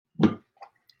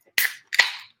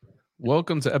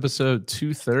Welcome to episode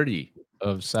 230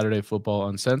 of Saturday Football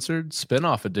Uncensored,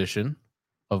 spinoff edition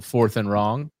of Fourth and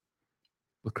Wrong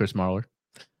with Chris Marler.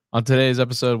 On today's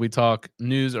episode, we talk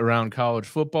news around college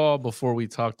football before we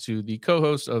talk to the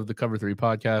co-host of the Cover 3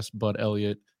 podcast, Bud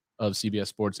Elliott of CBS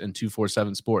Sports and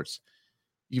 247 Sports.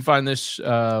 You can find this,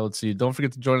 don't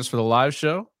forget to join us for the live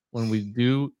show when we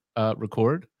do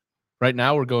record. Right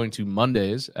now, we're going to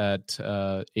Mondays at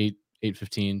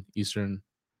 8:15 Eastern.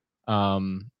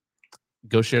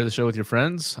 Go share the show with your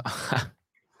friends. I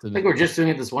think we're just doing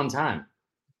it this one time.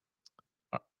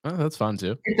 Oh, that's fun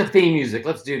too. Hit the theme music.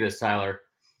 Let's do this, Tyler.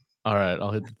 All right,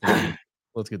 I'll hit the theme.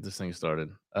 Let's get this thing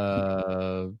started.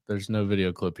 There's no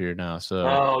video clip here now, so.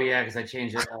 Oh yeah, because I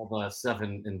changed all the stuff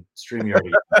in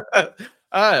StreamYard.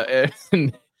 And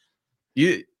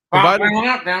you. Yeah,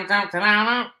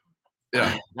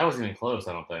 that wasn't even close.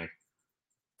 I don't think.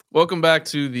 Welcome back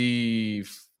to the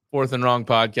Fourth and Wrong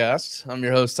podcast. I'm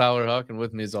your host, Tyler Huck, and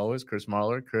with me as always, Chris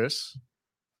Marler. Chris,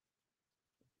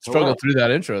 struggled through that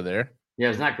intro there. Yeah,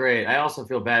 it's not great. I also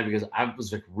feel bad because I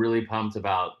was like really pumped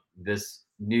about this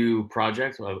new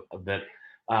project that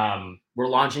we're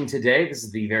launching today. This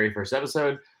is the very first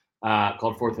episode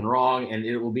called Fourth and Wrong, and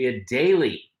it will be a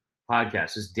daily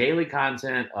podcast, just daily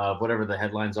content of whatever the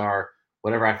headlines are,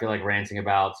 whatever I feel like ranting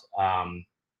about,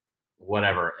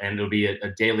 whatever. And it'll be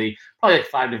a daily,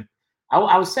 probably like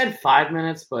I said 5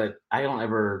 minutes, but I can't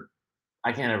ever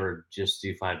just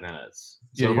do 5 minutes.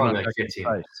 So Yeah, probably like 15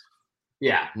 minutes.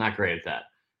 Yeah, not great at that.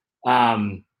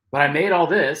 But I made all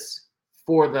this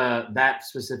for that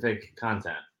specific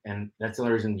content, and that's the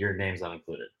only reason your name's not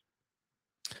included.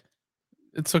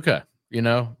 It's okay. You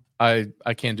know, I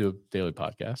can't do a daily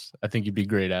podcast. I think you'd be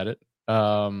great at it.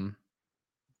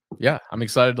 Yeah, I'm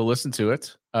excited to listen to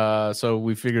it. So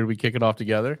we figured we'd kick it off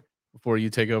together before you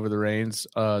take over the reins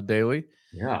daily.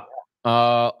 Yeah.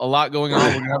 A lot going on.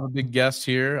 We're going to have a big guest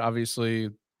here. Obviously,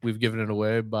 we've given it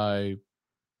away by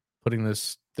putting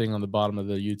this thing on the bottom of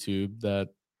the YouTube that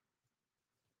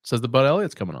says the Bud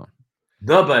Elliott's coming on.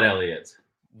 The Bud Elliott.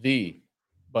 The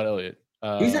Bud Elliott.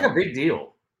 He's like a big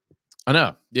deal. I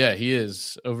know. Yeah, he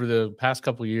is. Over the past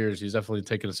couple of years, he's definitely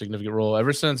taken a significant role.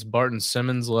 Ever since Barton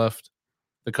Simmons left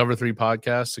the Cover 3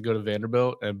 podcast to go to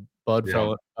Vanderbilt and Bud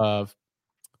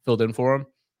filled in for him,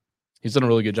 he's done a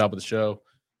really good job with the show,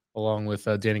 along with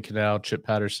Danny Canal, Chip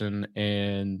Patterson,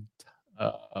 and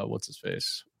what's his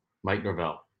face? Mike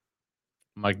Norvell.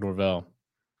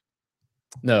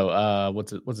 No,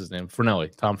 what's his name?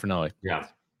 Tom Fornelli. Yeah.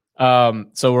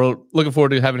 So we're looking forward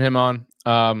to having him on.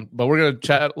 But we're gonna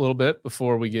chat a little bit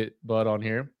before we get Bud on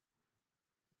here.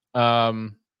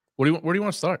 Where do you want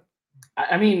to start?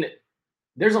 I mean,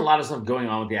 there's a lot of stuff going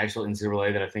on with the actual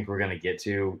NCAA that I think we're gonna get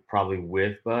to probably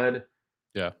with Bud.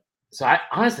 Yeah. So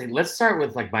honestly, let's start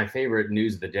with like my favorite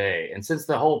news of the day. And since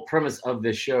the whole premise of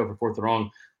this show for Fourth and Wrong,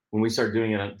 when we start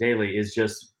doing it daily, is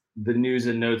just the news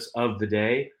and notes of the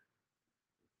day,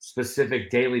 specific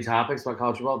daily topics about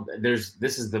college football.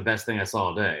 This is the best thing I saw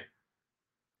all day.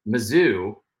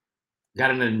 Mizzou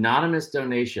got an anonymous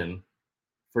donation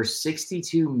for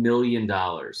 $62 million.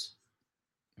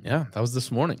 Yeah, that was this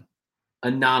morning.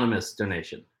 Anonymous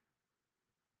donation.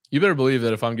 You better believe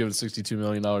that if I'm giving $62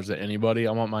 million to anybody,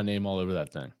 I want my name all over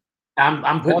that thing.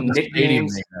 I'm putting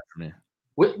nicknames. After me.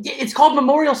 It's called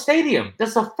Memorial Stadium.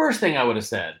 That's the first thing I would have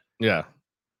said. Yeah.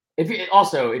 If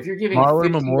you're giving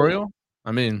Marler Memorial,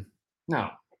 I mean,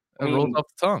 no, it rolled off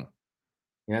the tongue.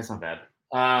 Yeah, that's not bad.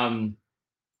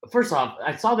 First off,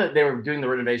 I saw that they were doing the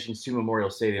renovations to Memorial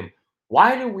Stadium.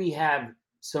 Why do we have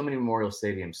so many Memorial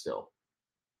Stadiums still?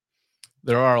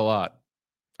 There are a lot.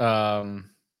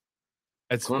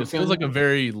 It feels like a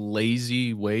very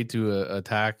lazy way to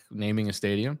attack naming a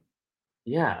stadium.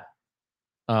 Yeah.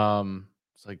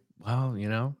 It's like, well, you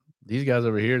know, these guys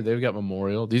over here, they've got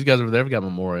Memorial. These guys over there have got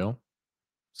Memorial.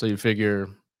 So you figure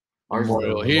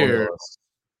Memorial here.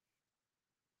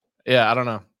 Yeah, I don't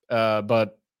know.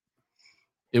 But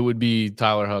it would be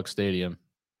Tyler Huck Stadium,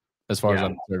 as far as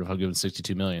I'm concerned, if I'm giving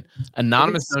 $62 million.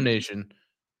 Anonymous donation,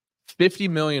 $50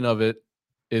 million of it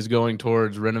is going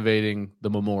towards renovating the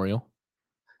Memorial.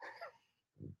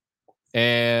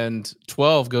 And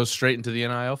 12 goes straight into the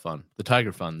NIL fund, the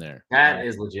Tiger Fund there. That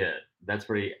is legit. That's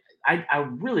pretty. I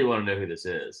really want to know who this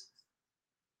is.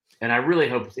 And I really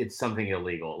hope it's something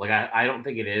illegal. Like, I don't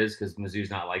think it is because Mizzou's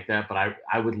not like that. But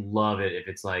I would love it if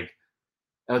it's like,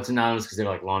 oh, it's anonymous because they're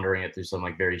like laundering it through some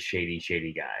like very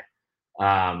shady guy.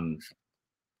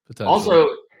 Also,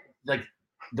 like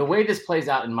the way this plays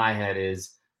out in my head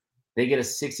is they get a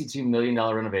 $62 million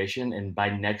renovation. And by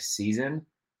next season,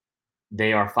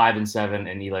 they are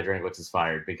 5-7 and Eli Drinkwitz is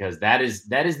fired because that is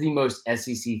the most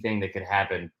SEC thing that could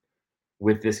happen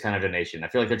with this kind of donation. I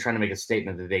feel like they're trying to make a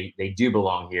statement that they do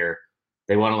belong here.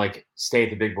 They want to like stay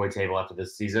at the big boy table after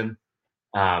this season.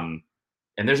 And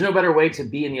there's no better way to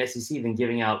be in the SEC than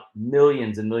giving out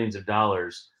millions and millions of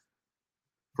dollars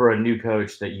for a new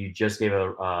coach that you just gave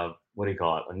a what do you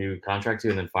call it, a new contract to,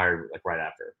 and then fired like right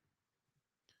after.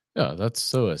 Yeah, that's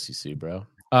so SEC, bro.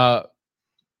 I'm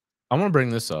gonna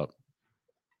bring this up.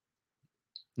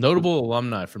 Notable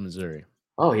alumni from Missouri.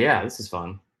 Oh yeah, this is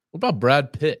fun. What about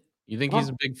Brad Pitt? You think he's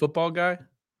a big football guy?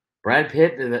 Brad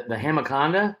Pitt, the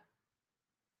Hamaconda?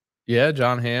 Yeah,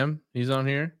 John Hamm. He's on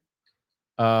here.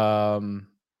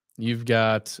 You've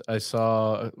got. I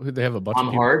saw they have a bunch Tom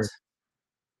of people. Hart.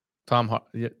 Tom Hart.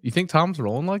 Yeah, you think Tom's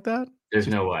rolling like that? There's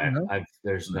no way.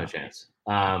 There's no chance.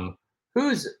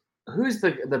 Who's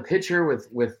the pitcher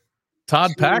with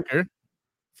Todd Packer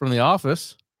from The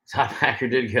Office? Todd Packer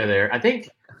did go there. I think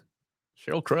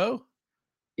Sheryl Crow.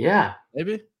 Yeah,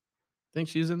 maybe. Think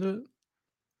she's into it.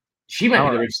 She might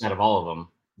be the richest out of all of them,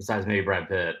 besides maybe Brad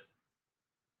Pitt.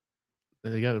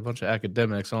 They got a bunch of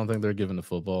academics. I don't think they're given to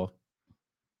football.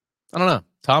 I don't know.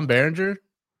 Tom Berenger,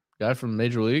 guy from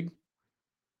Major League.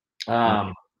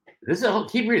 This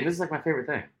is keep reading. This is like my favorite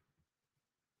thing.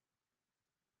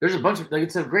 There's a bunch of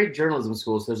it's a great journalism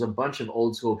school. So there's a bunch of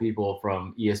old school people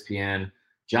from ESPN.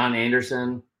 John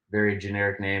Anderson, very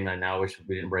generic name. I now wish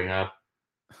we didn't bring up.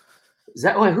 Is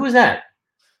that who is that?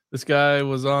 This guy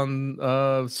was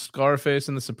on Scarface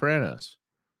and The Sopranos.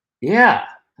 Yeah,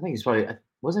 I think he's probably.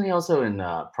 Wasn't he also in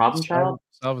Problem Child?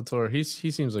 Salvatore. He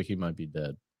seems like he might be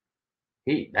dead.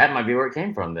 That might be where it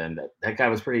came from. Then that guy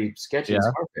was pretty sketchy. Yeah.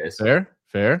 In Scarface.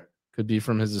 Fair. Could be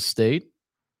from his estate.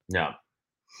 No.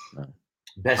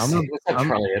 Best. What's up,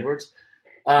 Charlie Edwards?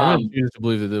 I'm confused to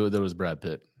believe that there was Brad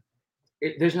Pitt.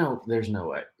 There's no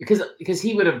way because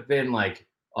he would have been like.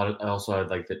 Also, I'd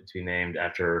like that to be named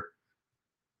after.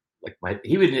 Like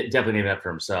he would definitely name it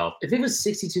after himself. If it was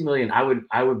 62 million,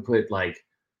 I would put like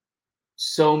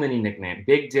so many nicknames.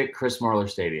 Big Dick Chris Marler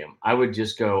Stadium. I would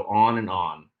just go on and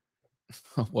on.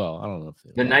 Well, I don't know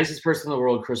if the nicest person in the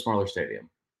world, Chris Marler Stadium.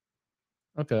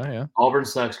 Okay, yeah. Auburn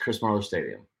sucks, Chris Marler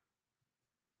Stadium.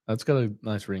 That's got a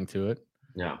nice ring to it.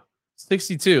 Yeah.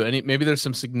 62. And maybe there's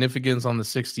some significance on the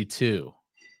 62.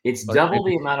 It's double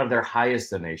the amount of their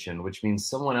highest donation, which means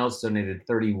someone else donated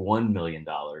 $31 million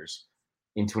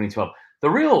in 2012. The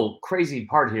real crazy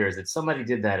part here is that somebody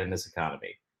did that in this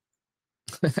economy.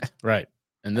 Right.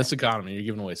 In this economy, you're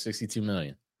giving away $62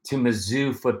 million. To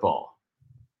Mizzou football.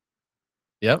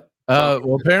 Yep.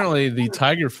 Well, apparently the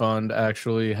Tiger Fund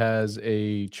actually has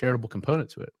a charitable component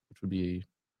to it, which would be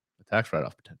a tax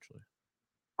write-off potentially.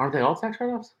 Aren't they all tax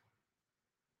write-offs?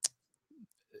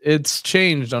 It's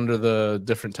changed under the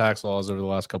different tax laws over the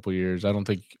last couple of years. I don't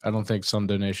think some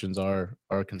donations are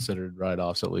considered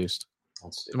write-offs at least.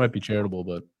 It might be charitable,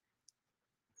 but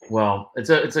well,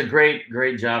 it's a great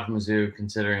job from Mizzou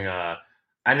considering. I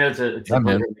know it's a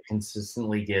program that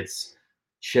consistently gets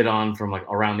shit on from like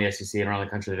around the SEC and around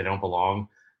the country that they don't belong.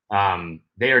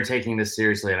 They are taking this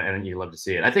seriously, and you love to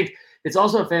see it. I think it's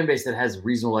also a fan base that has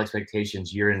reasonable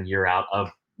expectations year in year out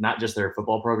of not just their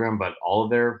football program but all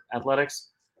of their athletics.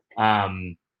 So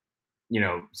I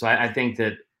think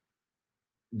that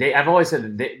I've always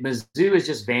said that Mizzou is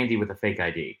just Vandy with a fake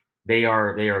ID. They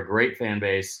are a great fan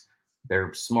base.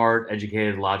 They're smart,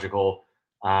 educated, logical,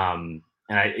 and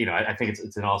I think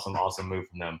it's an awesome move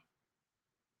from them.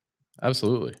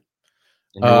 Absolutely.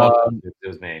 It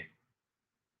was me.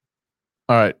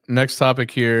 All right, next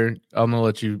topic here. I'm gonna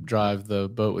let you drive the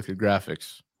boat with your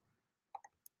graphics.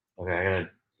 Okay, I gotta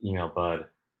email Bud.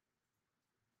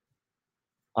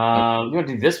 You want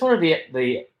to do this one or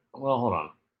the? Well, hold on.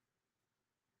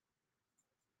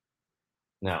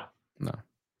 No.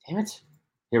 Damn it.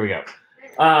 Here we go.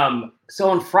 So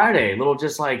on Friday, little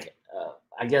just like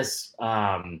I guess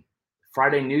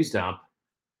Friday news dump,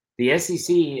 the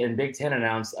SEC and Big Ten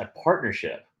announced a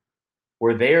partnership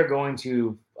where they are going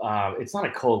to. It's not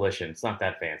a coalition. It's not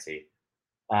that fancy.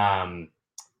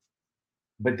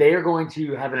 But they are going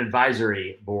to have an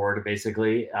advisory board,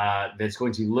 basically, that's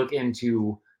going to look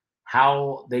into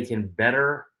how they can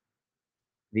better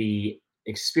the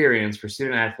experience for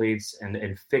student athletes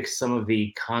and fix some of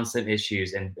the constant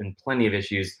issues and plenty of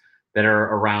issues that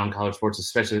are around college sports,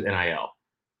 especially with NIL.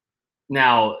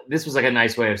 Now, this was like a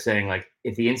nice way of saying, like,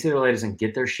 if the NCAA doesn't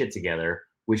get their shit together,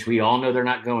 which we all know they're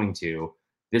not going to,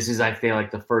 this is, I feel like,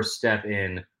 the first step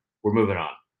in we're moving on.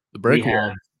 We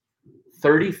have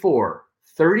 34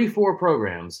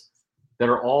 programs that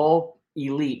are all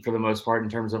elite for the most part in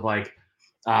terms of like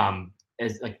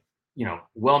as like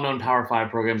well-known Power 5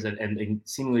 programs and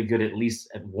seemingly good at least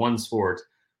at one sport.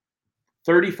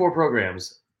 34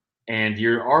 programs, and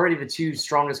you're already the two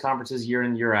strongest conferences year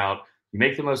in, year out. You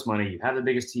make the most money. You have the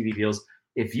biggest TV deals.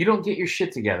 If you don't get your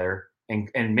shit together and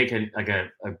make a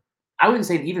I wouldn't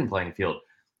say an even playing field.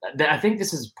 I think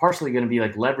this is partially going to be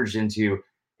like leveraged into,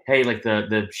 hey, like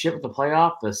the shit with the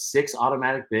playoff, the 6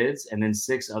 automatic bids, and then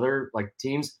 6 other like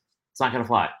teams. It's not going to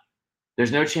fly.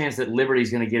 There's no chance that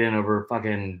Liberty's going to get in over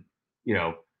fucking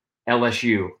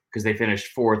LSU because they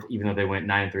finished 4th, even though they went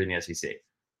 9-3 in the SEC.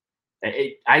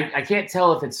 I can't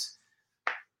tell if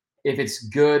it's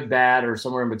good, bad, or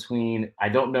somewhere in between. I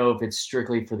don't know if it's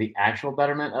strictly for the actual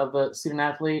betterment of the student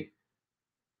athlete,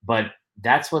 but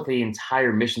that's what the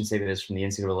entire mission statement is from the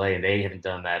NCAA, and they haven't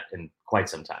done that in quite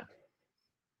some time.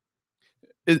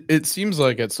 It seems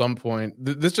like at some point,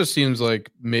 this just seems like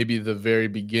maybe the very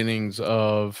beginnings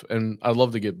of, and I'd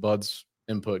love to get Bud's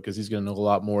input because he's going to know a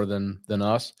lot more than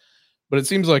us. But it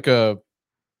seems like the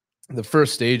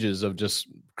first stages of just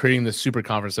creating this super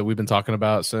conference that we've been talking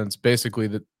about since basically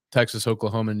the Texas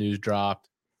Oklahoma news dropped.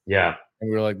 Yeah. And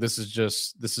we were like, this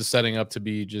is setting up to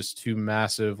be just too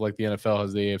massive, like the NFL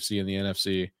has the AFC and the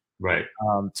NFC. Right.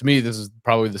 To me, this is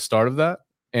probably the start of that.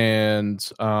 And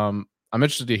I'm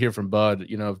interested to hear from Bud,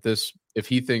 if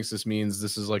he thinks this means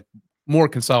this is like more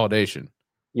consolidation.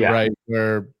 Yeah. Right.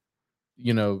 Where,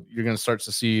 you're going to start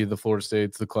to see the Florida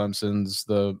States, the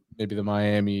Clemsons, maybe the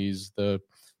Miamis, the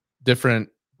different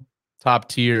top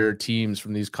tier teams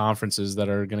from these conferences that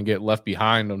are going to get left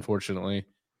behind, unfortunately,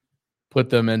 put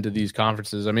them into these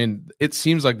conferences. I mean, it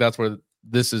seems like that's where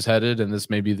this is headed, and this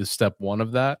may be the step one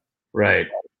of that. Right.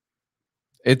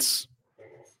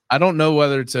 I don't know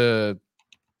whether to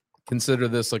consider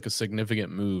this like a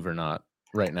significant move or not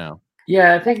right now.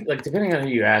 Yeah, I think like depending on who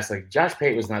you ask, like Josh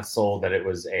Pate was not sold that it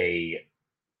was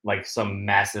some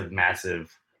massive,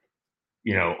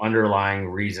 underlying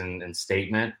reason and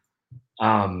statement.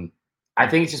 I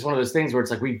think it's just one of those things where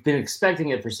it's like we've been expecting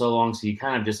it for so long, so you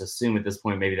kind of just assume at this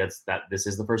point maybe this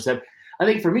is the first step. I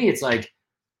think for me, it's like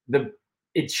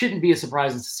it shouldn't be a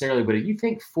surprise necessarily, but if you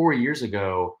think 4 years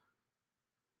ago,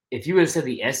 if you would have said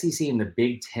the SEC and the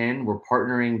Big Ten were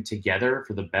partnering together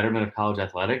for the betterment of college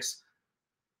athletics,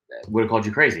 would have called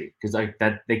you crazy because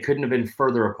that they couldn't have been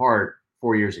further apart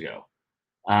 4 years ago.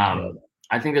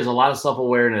 I think there's a lot of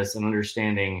self-awareness and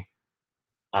understanding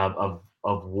of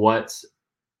what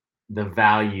the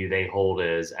value they hold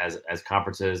is as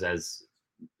conferences, as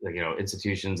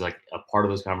institutions, like a part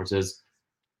of those conferences.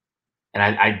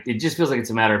 And it just feels like it's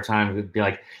a matter of time to be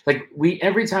like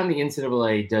every time the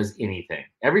NCAA does anything,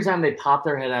 every time they pop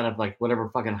their head out of like whatever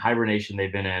fucking hibernation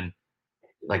they've been in,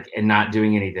 and not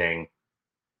doing anything,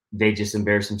 they just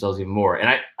embarrass themselves even more.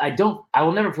 And I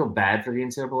will never feel bad for the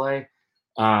NCAA.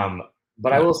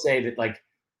 But I will say that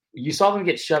you saw them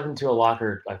get shoved into a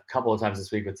locker a couple of times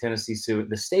this week with Tennessee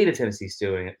the state of Tennessee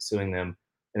suing them.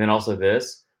 And then also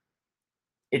this.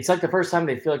 It's like the first time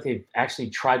they feel like they've actually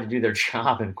tried to do their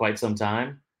job in quite some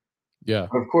time. Yeah.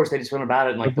 But of course, they just went about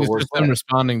it in the worst way. Them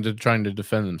responding to trying to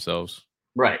defend themselves.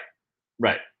 Right.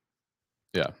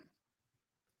 Yeah.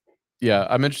 Yeah,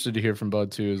 I'm interested to hear from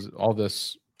Bud too. Is all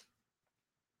this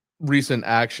recent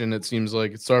action? It seems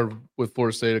like it started with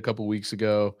Florida State a couple weeks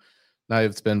ago. Now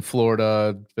it's been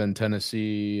Florida, it's been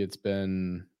Tennessee, it's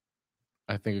been,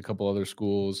 I think, a couple other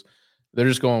schools. They're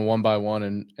just going one by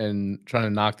one and trying to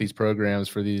knock these programs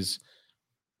for these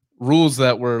rules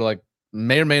that were like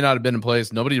may or may not have been in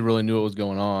place. Nobody really knew what was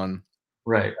going on.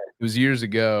 Right. It was years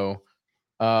ago.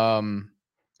 And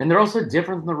they're also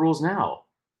different than the rules now.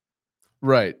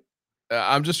 Right.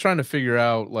 I'm just trying to figure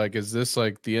out, is this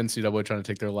like the NCAA trying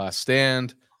to take their last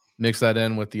stand, mix that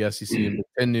in with the SEC and Big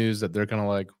Ten news that they're kind of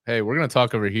like, hey, we're going to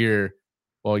talk over here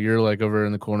while you're over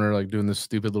in the corner, doing this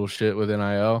stupid little shit with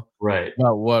NIL. Right.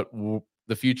 About what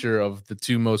the future of the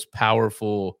two most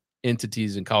powerful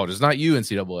entities in college. It's not you,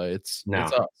 NCAA. It's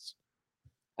us.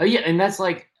 Oh, yeah. And that's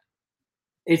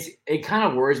it kind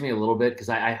of worries me a little bit because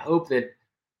I hope that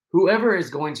whoever is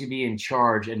going to be in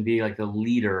charge and be the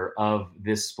leader of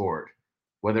this sport,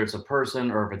 whether it's a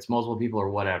person or if it's multiple people or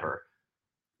whatever,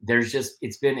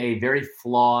 it's been a very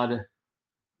flawed,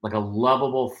 a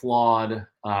lovable flawed.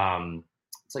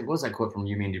 It's what's that quote from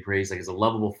Yumi Dupree? It's a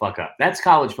lovable fuck up. That's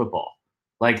college football.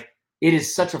 It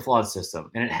is such a flawed system,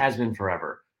 and it has been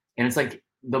forever. And it's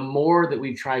the more that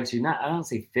we've tried to I don't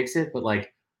say fix it, but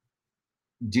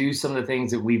do some of the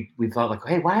things that we thought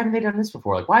hey, why haven't they done this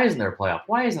before? Why isn't there a playoff?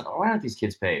 Why aren't these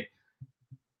kids paid?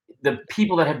 The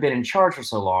people that have been in charge for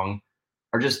so long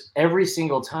are just every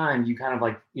single time you kind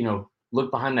of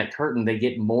look behind that curtain, they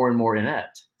get more and more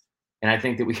inept. And I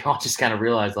think that we all just kind of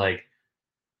realize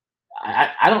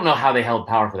I don't know how they held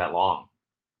power for that long,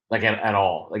 at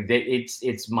all.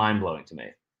 It's mind blowing to me.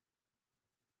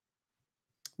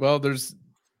 Well,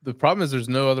 the problem is there's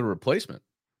no other replacement.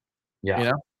 Yeah. You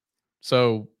know?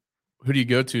 So who do you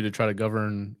go to try to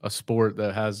govern a sport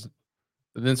that has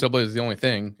the NCAA is the only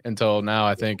thing until now?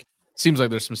 I think seems like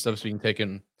there's some steps being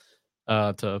taken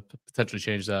to potentially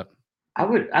change that. I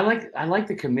like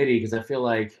the committee because I feel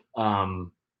like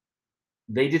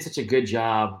they did such a good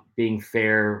job being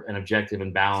fair and objective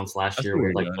and balanced last That's year what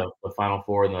with we're like doing. the Final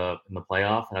Four in the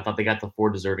playoff, and I thought they got the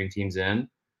 4 deserving teams in.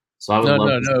 So I would No, love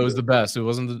no, to no. It see was the it. best. It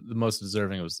wasn't the most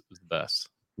deserving. It was the best.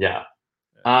 Yeah.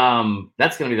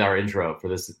 That's gonna be our intro for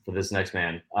this next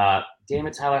man. Damn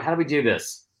it, Tyler, how do we do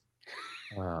this?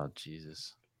 Oh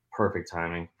Jesus! Perfect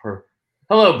timing.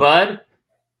 Hello, Bud.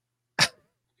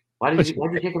 Why did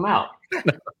you kick him out?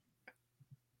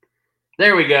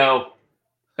 There we go.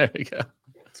 There we go.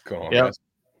 What's going on, Yep. guys?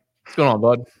 What's going on,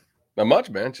 Bud? Not much,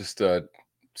 man. Just so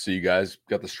you guys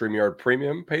got the StreamYard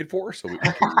premium paid for, so we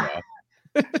can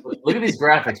Look at these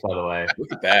graphics, by the way.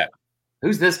 look at that.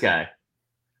 Who's this guy?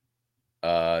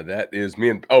 That is me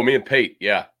and Pate.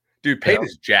 Yeah, dude, Pate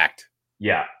is jacked.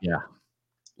 Yeah.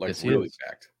 Like Yes, he really is.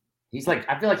 jacked. He's like,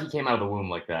 I feel like he came out of the womb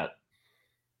like that.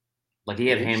 Like he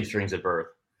had hamstrings at birth.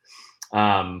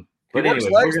 But He works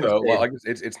anyway, legs though. Like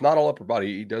it's not all upper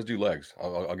body. He does do legs.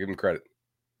 I'll give him credit.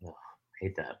 Oh, I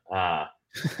hate that.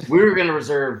 We were going to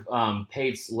reserve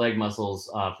Pate's leg muscles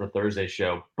for Thursday's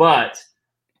show, but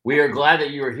we are glad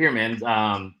that you were here, man.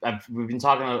 We've been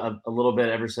talking a little bit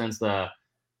ever since the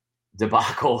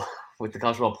debacle with the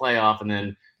college football playoff, and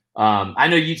then I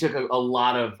know you took a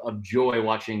lot of joy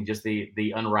watching just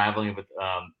the unraveling of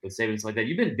with savings like that.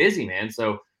 You've been busy, man,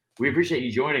 so we appreciate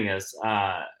you joining us.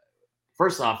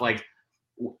 First off, like,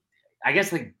 I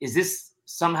guess, like, is this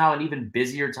somehow an even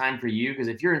busier time for you? Because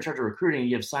if you're in charge of recruiting,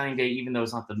 you have signing day, even though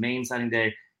it's not the main signing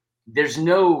day. There's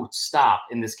no stop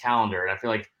in this calendar, and I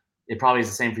feel like it probably is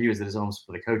the same for you as it is almost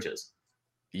for the coaches.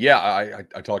 Yeah,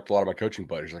 I talked to a lot of my coaching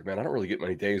buddies. Like, man, I don't really get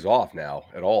many days off now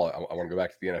at all. I want to go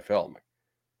back to the NFL. I'm like,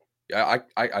 yeah,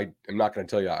 I am not going to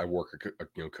tell you I work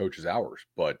coach's hours,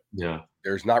 but Yeah,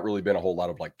 there's not really been a whole lot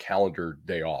of like calendar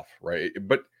day off, right?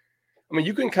 But I mean,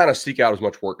 you can kind of seek out as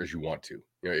much work as you want to.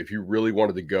 If you really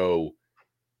wanted to go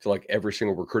to like every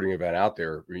single recruiting event out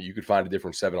there, I mean, you could find a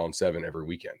different 7-on-7 every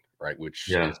weekend, right?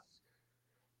 Which is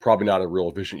probably not a real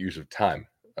efficient use of time,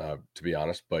 to be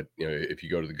honest. But if you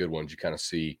go to the good ones, you kind of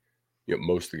see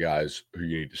most of the guys who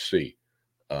you need to see.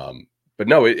 But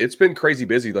no, it's been crazy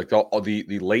busy. Like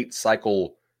the late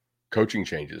cycle coaching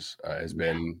changes it's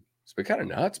been kind of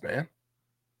nuts, man.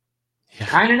 yeah.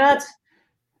 Kind of nuts.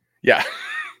 Yeah.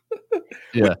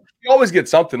 Yeah. We always get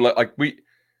something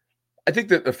I think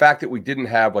that the fact that we didn't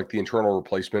have like the internal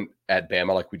replacement at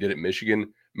Bama like we did at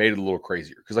Michigan made it a little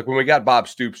crazier. Because like when we got Bob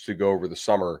Stoops to go over the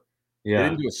summer, they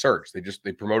didn't do a search.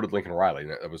 They promoted Lincoln Riley.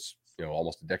 And that was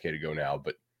almost a decade ago now.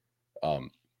 But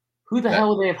who the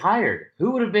hell would they have hired?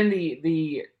 Who would have been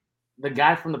the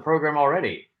guy from the program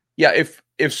already? Yeah,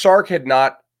 if Sark had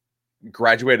not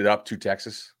graduated up to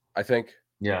Texas, I think.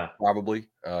 Yeah, probably.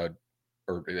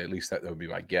 Or at least that would be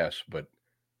my guess. But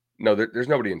no, there's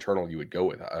nobody internal you would go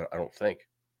with. I don't think,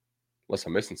 unless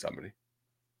I'm missing somebody.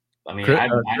 I mean,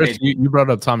 Chris, you brought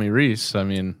up Tommy Rees. I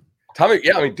mean,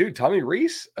 dude, Tommy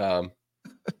Rees.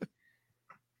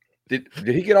 Did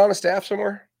he get on a staff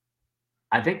somewhere?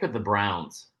 I think that the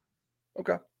Browns.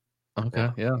 Okay,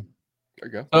 yeah. There you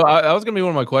go. So that was gonna be one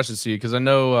of my questions to you because I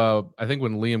know I think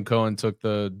when Liam Cohen took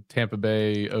the Tampa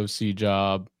Bay OC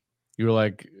job, you were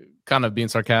like kind of being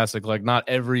sarcastic, like not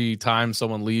every time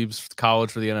someone leaves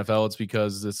college for the NFL, it's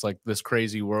because it's like this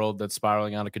crazy world that's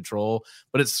spiraling out of control.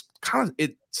 But it's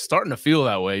starting to feel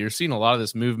that way. You're seeing a lot of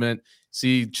this movement.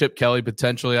 See Chip Kelly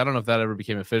potentially. I don't know if that ever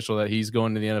became official that he's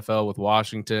going to the NFL with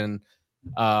Washington.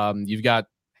 You've got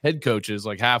head coaches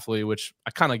like Hafley, which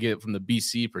I kind of get from the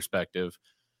BC perspective.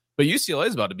 But UCLA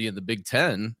is about to be in the Big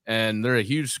Ten, and they're a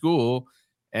huge school,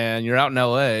 and you're out in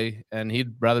LA, and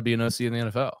he'd rather be an OC in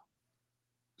the NFL.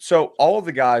 So all of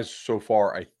the guys so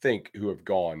far, I think, who have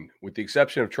gone, with the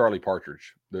exception of Charlie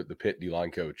Partridge, the Pitt D-line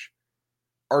coach,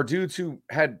 are dudes who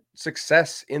had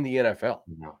success in the NFL.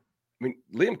 No. I mean,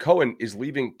 Liam Cohen is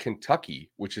leaving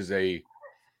Kentucky, which is if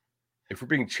we're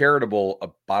being charitable, a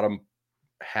bottom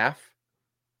half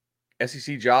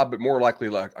SEC job, but more likely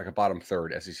like a bottom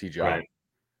third SEC job, Right.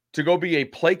 to go be a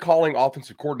play calling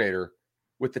offensive coordinator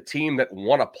with the team that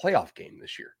won a playoff game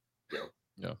this year.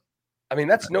 Yeah. I mean,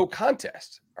 that's no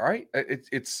contest. All right.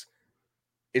 It's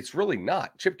really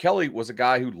not. Chip Kelly was a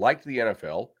guy who liked the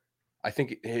NFL. I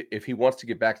think if he wants to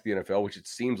get back to the NFL, which it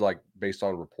seems like based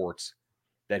on reports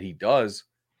that he does,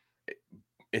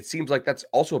 it seems like that's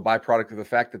also a byproduct of the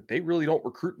fact that they really don't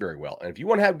recruit very well. And if you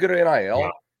want to have good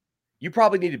NIL, you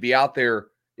probably need to be out there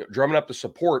drumming up the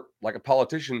support like a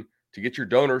politician to get your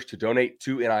donors to donate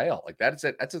to NIL. Like that's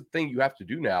a thing you have to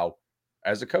do now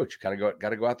as a coach. You kind of got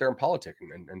to go out there and politic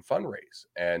and fundraise.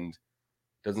 And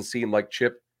it doesn't seem like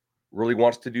Chip really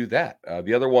wants to do that.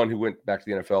 The other one who went back to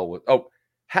the NFL was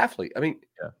Hafley. I mean,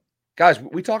 guys,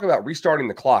 we talk about restarting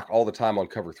the clock all the time on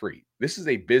Cover 3. This is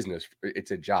a business.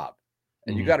 It's a job.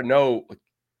 And you got to know, like,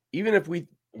 even if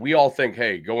we all think,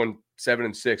 hey, going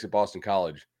 7-6 at Boston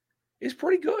College is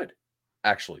pretty good,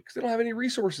 actually, because they don't have any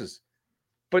resources.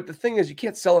 But the thing is, you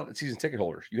can't sell it to season ticket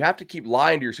holders. You have to keep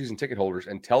lying to your season ticket holders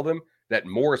and tell them that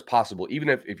more is possible, even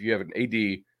if you have an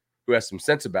AD who has some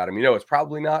sense about him. It's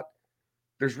probably not.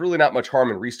 There's really not much harm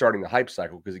in restarting the hype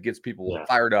cycle because it gets people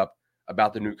fired up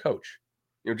about the new coach.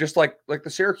 Just like the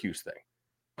Syracuse thing.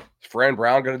 Is Fran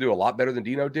Brown going to do a lot better than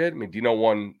Dino did? I mean, Dino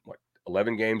won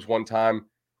 11 games one time,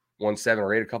 won 7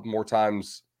 or 8 a couple more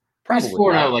times. Probably he's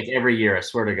 4-0 like every year. I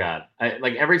swear to God.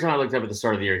 Like every time I looked up at the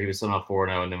start of the year, he was somehow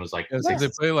 4-0, and then was like, they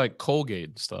play like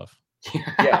Colgate stuff.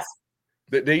 Yes,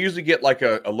 they usually get like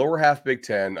a lower half Big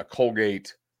Ten, a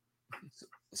Colgate,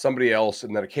 somebody else,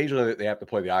 and then occasionally they have to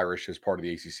play the Irish as part of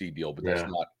the ACC deal. But that's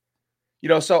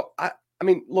not, So I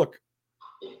mean, look,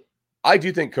 I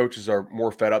do think coaches are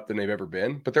more fed up than they've ever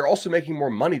been, but they're also making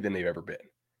more money than they've ever been.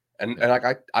 And like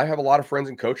I have a lot of friends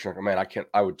in coaching. Like, man,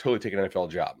 I would totally take an NFL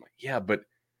job. I'm like, yeah, but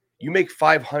you make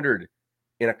 $500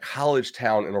 in a college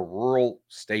town in a rural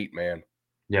state, man.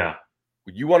 Yeah.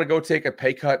 Would you want to go take a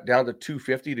pay cut down to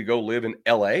 $250 to go live in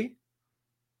LA?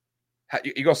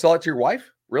 You gonna sell it to your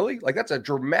wife? Really? Like that's a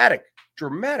dramatic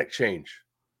change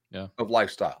of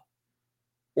lifestyle.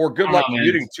 Or good luck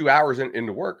commuting 2 hours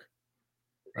into work.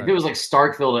 If it was like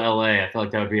Starkville to LA, I feel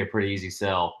like that would be a pretty easy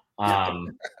sell.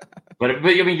 But I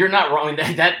mean, you're not wrong.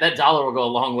 That dollar will go a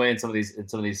long way in some of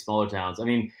these smaller towns. I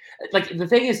mean, like the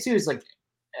thing is too is like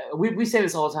we say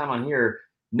this all the time on here.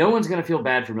 No one's going to feel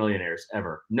bad for millionaires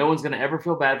ever. No one's going to ever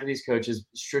feel bad for these coaches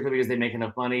strictly because they make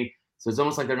enough money. So it's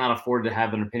almost like they're not afforded to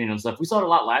have an opinion on stuff. We saw it a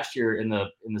lot last year in the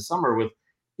summer with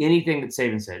anything that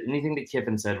Saban said, anything that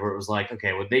Kiffin said, where it was like,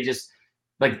 okay, well, they just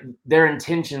like their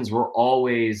intentions were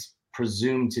always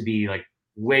presumed to be like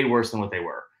way worse than what they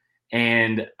were.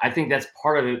 And I think that's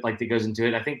part of it, like that goes into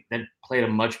it. I think that played a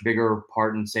much bigger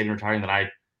part in Saban retiring than I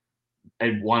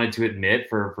wanted to admit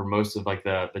for most of like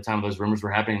the time those rumors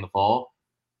were happening in the fall.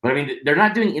 But I mean, they're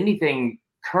not doing anything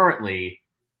currently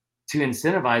to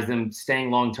incentivize them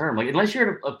staying long term. Like unless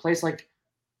you're at a place like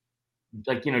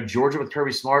Georgia with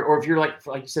Kirby Smart, or if you're like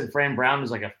you said, Fran Brown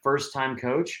who's like a first time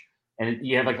coach, and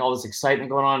you have like all this excitement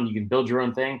going on, and you can build your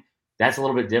own thing. That's a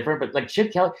little bit different. But like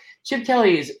Chip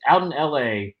Kelly is out in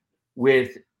LA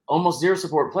with almost zero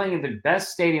support, playing in the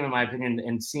best stadium, in my opinion,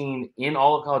 and seen in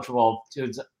all of college football.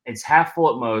 It's half full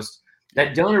at most.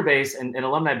 That donor base and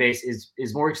alumni base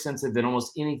is more extensive than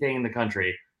almost anything in the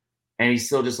country. And he's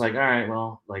still just like, all right,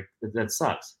 well, like that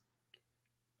sucks.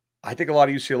 I think a lot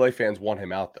of UCLA fans want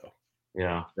him out, though.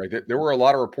 Yeah. Right. There were a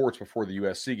lot of reports before the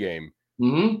USC game,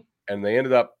 and they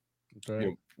ended up,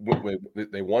 they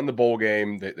won the bowl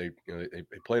game. They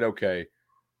played okay.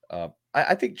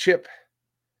 I think Chip,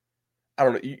 I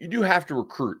don't know. You do have to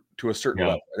recruit to a certain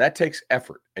level, and that takes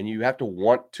effort, and you have to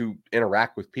want to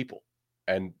interact with people.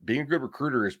 And being a good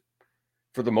recruiter is,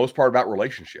 for the most part, about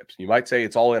relationships. You might say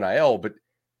it's all NIL, but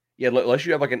unless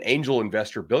you have like an angel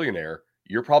investor billionaire,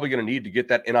 you're probably going to need to get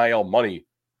that NIL money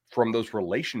from those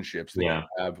relationships that you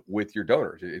have with your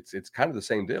donors. It's kind of the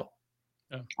same deal.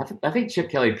 Yeah. I think Chip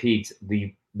Kelly peaked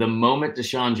the moment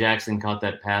Deshaun Jackson caught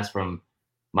that pass from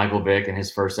Michael Vick in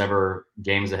his first ever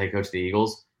game as a head coach of the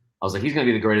Eagles. I was like, he's going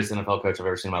to be the greatest NFL coach I've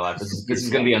ever seen in my life. This is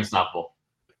going to be unstoppable.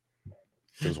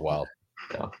 It was wild.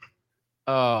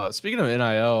 Yeah. Speaking of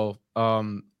NIL,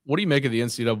 what do you make of the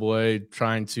NCAA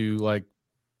trying to, like,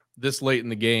 this late in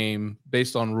the game,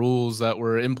 based on rules that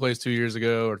were in place 2 years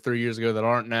ago or 3 years ago that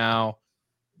aren't now,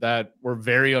 that were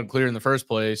very unclear in the first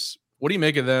place? What do you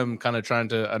make of them kind of trying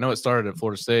to, I know it started at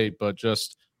Florida State, but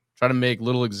just try to make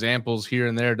little examples here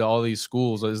and there to all these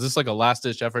schools? Is this like a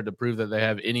last-ditch effort to prove that they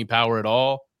have any power at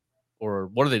all? Or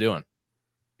what are they doing?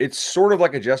 It's sort of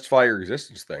like a justify your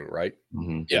existence thing, right?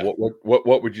 Mm-hmm. Yeah.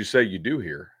 What would you say you do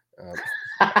here?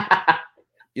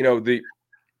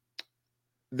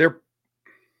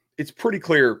 It's pretty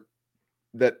clear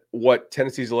that what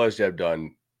Tennessee's alleged to have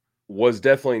done was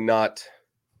definitely not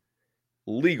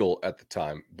legal at the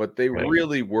time, but they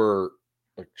really were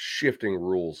like shifting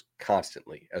rules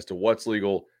constantly as to what's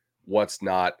legal, what's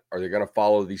not. Are they going to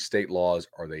follow these state laws?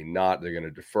 Are they not? They're going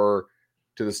to defer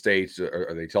to the states.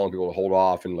 Are they telling people to hold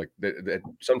off? And like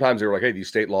sometimes they were like, hey, these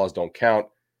state laws don't count.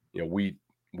 We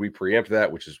preempt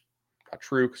that, which is not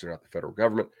true because they're not the federal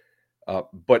government.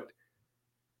 But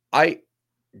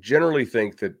generally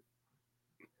think that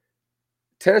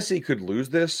Tennessee could lose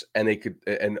this, and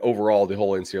and overall the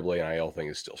whole NCAA NIL thing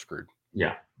is still screwed.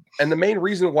 Yeah. And the main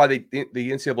reason why the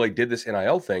NCAA did this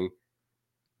NIL thing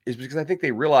is because I think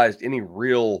they realized anything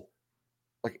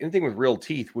with real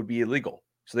teeth would be illegal.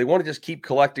 So they want to just keep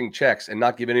collecting checks and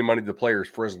not give any money to the players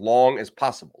for as long as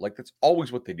possible. Like, that's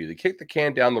always what they do. They kick the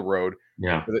can down the road.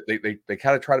 Yeah. They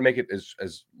kind of try to make it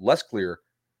as less clear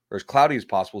or as cloudy as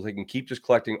possible. So they can keep just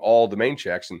collecting all the main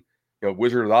checks and,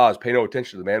 Wizard of Oz, pay no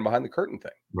attention to the man behind the curtain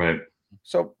thing. Right.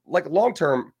 So, like, long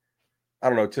term, I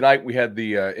don't know. Tonight we had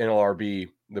the NLRB,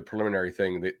 the preliminary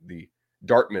thing, the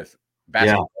Dartmouth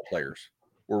basketball players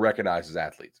were recognized as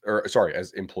athletes,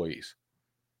 as employees.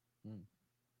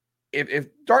 If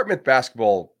Dartmouth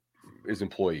basketball is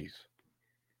employees,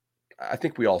 I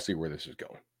think we all see where this is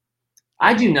going.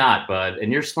 I do not, Bud,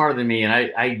 and you're smarter than me, and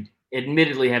I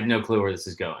admittedly have no clue where this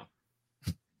is going.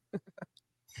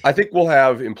 I think we'll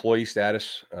have employee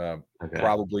status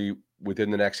probably within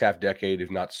the next half decade,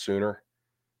 if not sooner.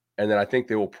 And then I think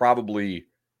they will probably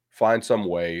find some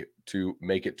way to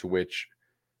make it to which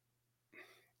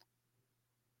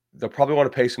they'll probably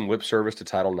want to pay some lip service to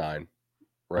Title IX,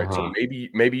 right? Uh-huh. So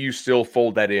maybe you still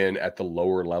fold that in at the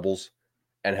lower levels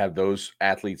and have those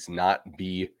athletes not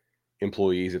be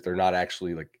employees if they're not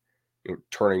actually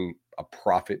turning a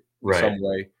profit in some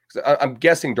way. I'm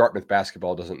guessing Dartmouth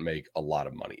basketball doesn't make a lot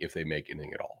of money, if they make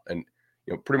anything at all. And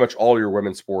pretty much all your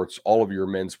women's sports, all of your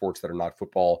men's sports that are not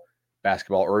football,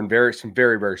 basketball, or in some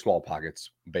very, very small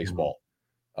pockets, baseball.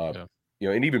 And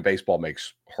even baseball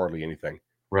makes hardly anything,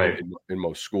 right? In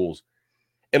most schools,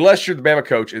 unless you're the Bama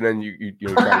coach, and then you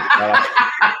try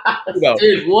to get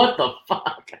Dude, what the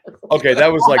fuck? Okay, that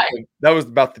was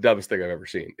about the dumbest thing I've ever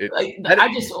seen.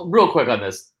 I just real quick on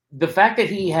this, the fact that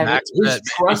he had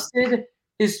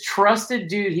his trusted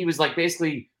dude, he was like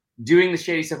basically doing the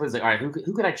shady stuff. Was like, all right,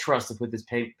 who could I trust to put this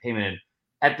payment in?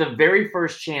 At the very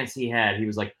first chance he had, he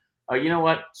was like, oh, you know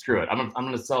what? Screw it. I'm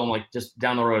gonna sell him like just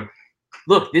down the road.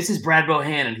 Look, this is Brad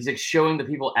Bohannon. He's like showing the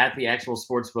people at the actual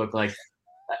sports book, like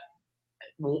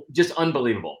just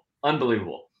unbelievable.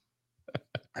 Unbelievable.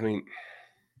 I mean,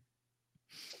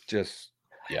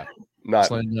 not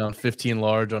slaying down 15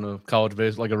 large on a college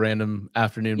base, like a random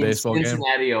afternoon baseball game.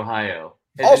 Cincinnati, Ohio.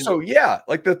 And also,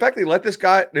 like the fact they let this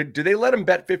guy, do they let him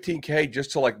bet $15K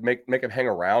just to like make him hang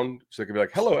around so they could be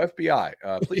like, hello,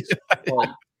 FBI, please.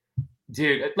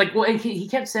 Dude, and he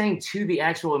kept saying to the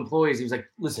actual employees, he was like,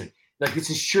 listen, like it's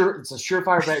a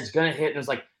surefire bet, it's gonna hit. And it's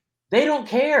like, they don't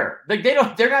care. Like they're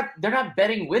not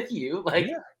betting with you. Like,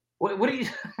 what do you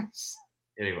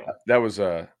anyway? That was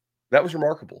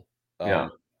remarkable.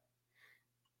 I'm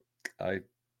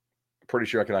pretty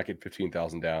sure I can get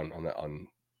 15,000 down on that.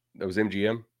 That was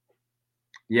MGM.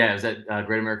 Yeah, it was at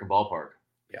Great American Ballpark.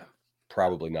 Yeah,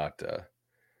 probably not.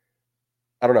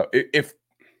 I don't know if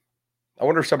I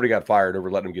wonder if somebody got fired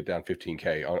over letting him get down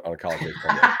 15K on a college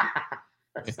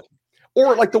baseball.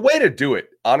 Or like the way to do it,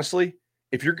 honestly,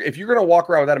 if you're going to walk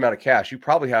around with that amount of cash, you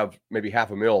probably have maybe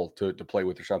 $500,000 to play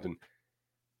with or something.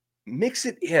 Mix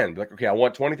it in. Like, okay, I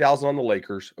want 20,000 on the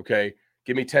Lakers. Okay,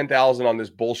 give me 10,000 on this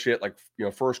bullshit. Like,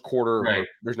 first quarter. Right.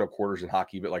 There's no quarters in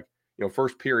hockey, but like,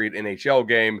 first period NHL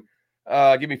game.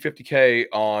 Give me 50K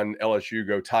on LSU.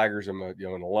 Go Tigers. I'm an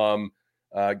alum.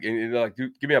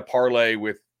 Give me a parlay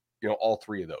with all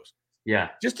three of those. Yeah,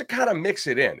 just to kind of mix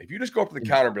it in. If you just go up to the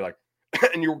counter and be like,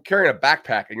 and you're carrying a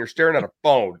backpack and you're staring at a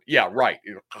phone. Yeah, right.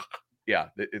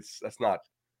 That's not.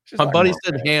 My buddy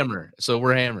said hammer, so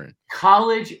we're hammering.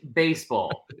 College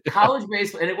baseball,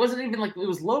 and it wasn't even like it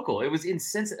was local. It was in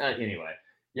Cincinnati. Anyway,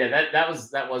 yeah, that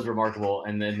was remarkable.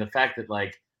 And then the fact that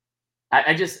like,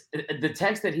 I just the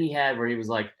text that he had where he was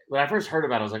like, when I first heard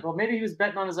about it, I was like, well, maybe he was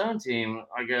betting on his own team,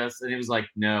 I guess. And he was like,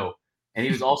 no. And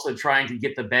he was also trying to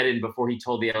get the bet in before he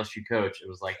told the LSU coach. It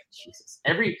was like, Jesus,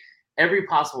 every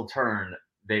possible turn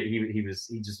that he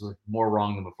just was more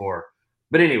wrong than before.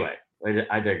 But anyway,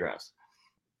 I digress.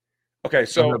 Okay,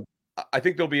 so I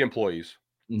think there'll be employees.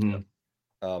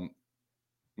 Mm-hmm.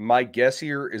 My guess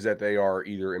here is that they are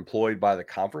either employed by the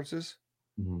conferences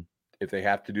if they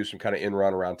have to do some kind of in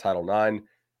run around Title IX,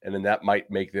 and then that might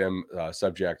make them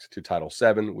subject to Title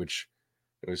VII, which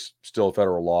is still a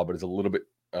federal law, but it's a little bit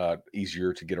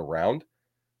easier to get around.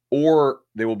 Or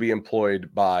they will be employed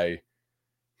by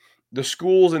the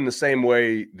schools in the same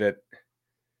way that,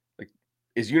 like,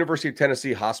 is University of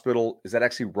Tennessee Hospital, is that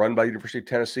actually run by University of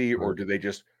Tennessee, or do they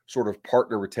just sort of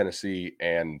partner with Tennessee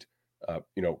and,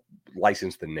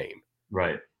 license the name?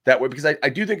 Right. That way, because I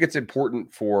do think it's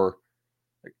important for,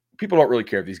 like, people don't really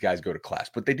care if these guys go to class,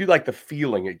 but they do like the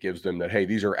feeling it gives them that, hey,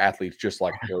 these are athletes just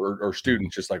like, or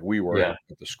students just like we were at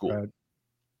the school.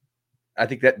 Right. I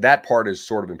think that part is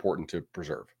sort of important to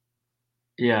preserve.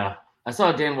 Yeah. I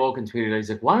saw Dan Wolken tweeted, he's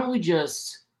like, why don't we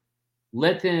just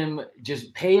let them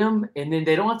just pay them, and then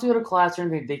they don't have to go to class or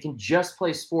anything. They can just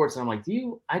play sports. And I'm like,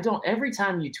 every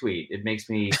time you tweet, it makes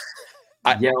me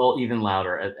yell even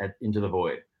louder into the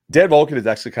void. Dan Wolken is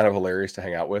actually kind of hilarious to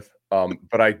hang out with.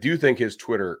 But I do think his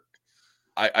Twitter,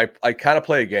 I kind of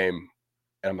play a game,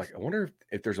 and I'm like, I wonder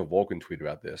if there's a Wolken tweet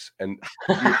about this. And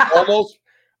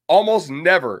almost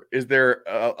never is there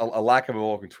a lack of a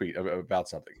Wolken tweet about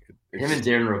something. Him and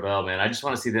Darren Ravel, man. I just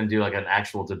want to see them do like an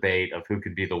actual debate of who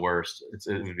could be the worst.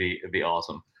 It'd be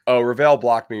awesome. Oh, Ravel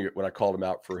blocked me when I called him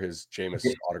out for his Jameis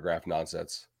autograph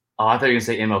nonsense. Oh, I thought you were going to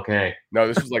say MLK. No,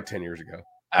 this was like 10 years ago.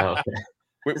 Oh,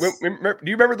 okay. Do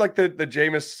you remember like the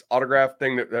Jameis autograph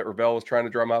thing that Ravel was trying to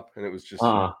drum up, and it was just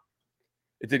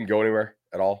it didn't go anywhere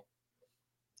at all?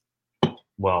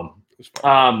 Well,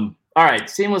 all right,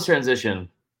 seamless transition.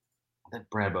 That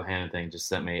Brad Bohannon thing just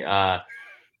sent me. All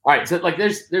right, so like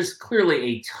there's clearly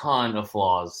a ton of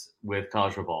flaws with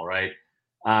college football, right?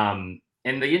 And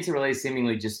the NCAA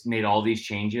seemingly just made all these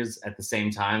changes at the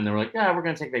same time. They were like, yeah, we're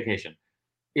going to take vacation.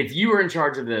 If you were in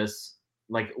charge of this,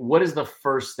 like, what is the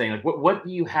first thing? Like, what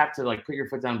do you have to like put your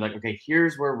foot down? And be like, okay,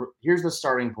 here's the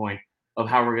starting point of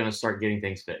how we're going to start getting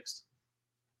things fixed.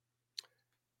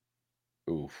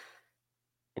 Oof.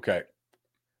 Okay.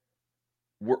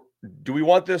 Do we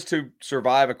want this to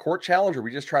survive a court challenge, or are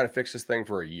we just trying to fix this thing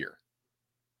for a year?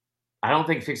 I don't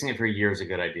think fixing it for a year is a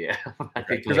good idea.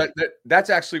 Okay. That's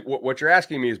actually what you're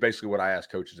asking me is basically what I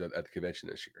asked coaches at the convention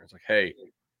this year. It's like, hey,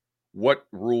 what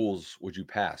rules would you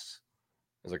pass?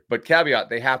 I was like, but caveat,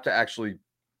 they have to actually,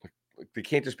 they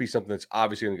can't just be something that's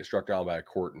obviously going to get struck down by a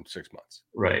court in 6 months.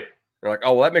 Right. They're like,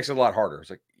 oh, well, that makes it a lot harder.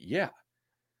 It's like, yeah.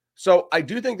 So I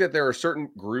do think that there are certain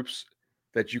groups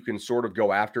that you can sort of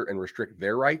go after and restrict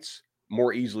their rights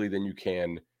more easily than you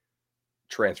can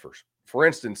transfers. For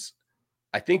instance,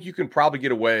 I think you can probably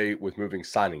get away with moving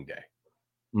signing day.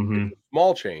 Mm-hmm. It's a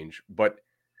small change, but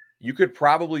you could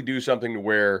probably do something to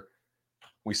where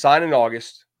we sign in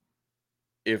August.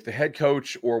 If the head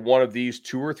coach or one of these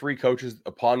 2 or 3 coaches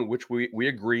upon which we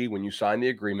agree when you sign the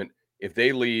agreement, if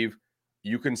they leave,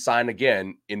 you can sign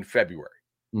again in February.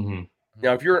 Mm-hmm.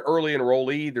 Now, if you're an early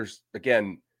enrollee, there's,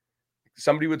 again,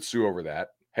 somebody would sue over that.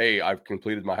 Hey, I've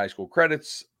completed my high school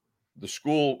credits. The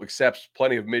school accepts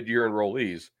plenty of mid-year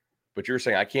enrollees, but you're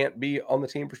saying I can't be on the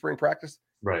team for spring practice?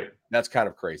 Right. That's kind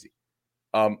of crazy.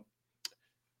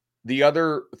 The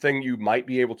other thing you might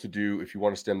be able to do if you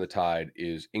want to stem the tide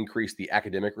is increase the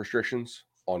academic restrictions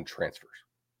on transfers.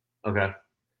 Okay.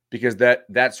 Because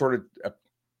that sort of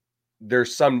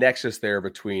there's some nexus there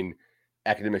between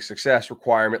academic success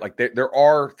requirement. Like there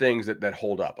are things that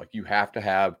hold up. Like you have to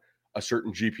have a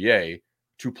certain GPA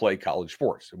to play college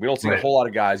sports. And we don't see a whole lot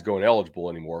of guys going eligible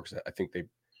anymore because I think they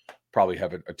probably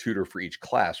have a tutor for each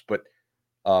class. But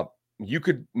you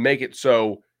could make it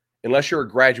so unless you're a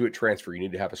graduate transfer, you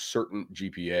need to have a certain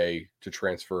GPA to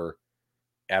transfer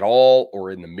at all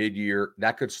or in the mid-year.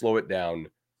 That could slow it down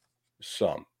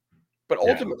some. But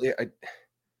ultimately,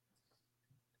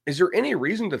 is there any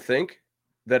reason to think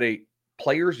that a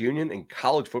players union in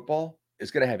college football is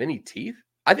going to have any teeth?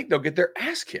 I think they'll get their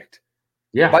ass kicked.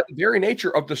 Yeah. By the very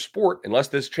nature of the sport, unless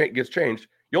this gets changed,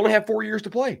 you only have 4 years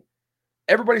to play.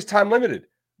 Everybody's time limited.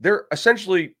 They're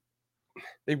essentially,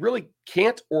 they really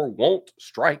can't or won't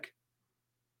strike.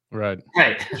 Right.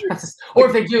 Or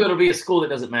if they do, it'll be a school that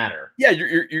doesn't matter. Yeah,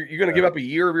 you're going to give up a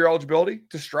year of your eligibility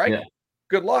to strike? Yeah.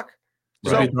 Good luck.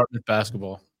 So, Dartmouth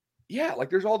basketball. Yeah, like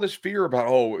there's all this fear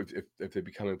about, if they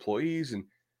become employees. And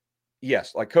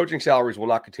yes, like coaching salaries will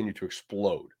not continue to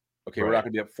explode. Okay, we're not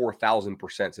going to be up 4,000%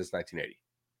 since 1980.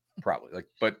 Probably. Like,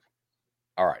 but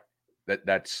all right.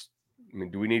 That's, I mean,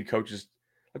 do we need coaches?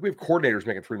 Like we have coordinators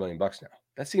making $3 million now.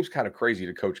 That seems kind of crazy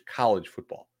to coach college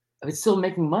football. It's still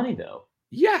making money though.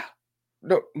 Yeah.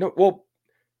 No. Well,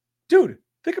 dude,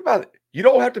 think about it. You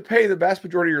don't have to pay the vast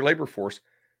majority of your labor force.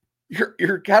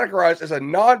 You're categorized as a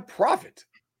nonprofit.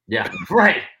 Yeah.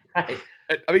 Right. I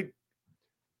mean,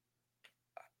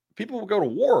 people will go to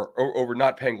war over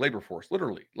not paying labor force,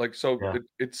 literally. Like, so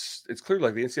it's clear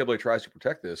like the NCAA tries to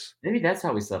protect this. Maybe that's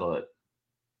how we settle it.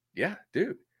 Yeah,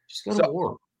 dude. Just go to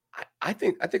war. I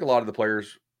think a lot of the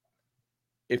players,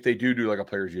 if they do like a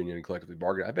players union and collectively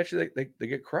bargain, I bet you they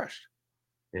get crushed.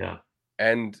 Yeah.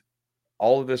 And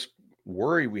all of this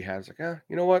worry we have is like,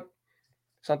 you know what?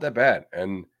 It's not that bad.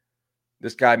 And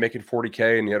this guy making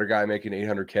 $40K and the other guy making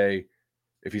 $800K,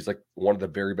 if he's like one of the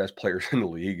very best players in the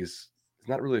league, is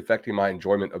not really affecting my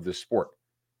enjoyment of this sport.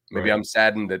 Maybe I'm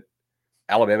saddened that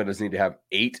Alabama doesn't need to have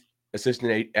 8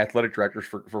 assistant athletic directors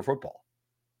for football.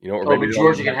 Or but maybe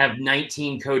Georgia can have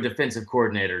 19 co-defensive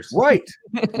coordinators. Right.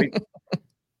 I mean,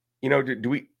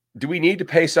 do we need to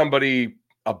pay somebody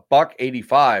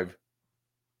 $1.85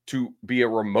 to be a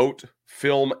remote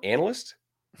film analyst?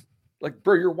 Like,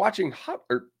 bro, you're watching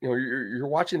you're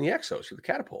watching the Exos or the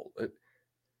Catapult.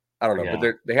 I don't know,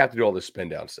 but they have to do all this spin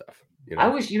down stuff. I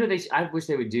wish I wish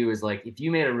they would do is like if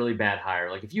you made a really bad hire,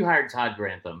 like if you hired Todd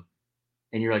Grantham,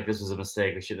 and you're like, this was a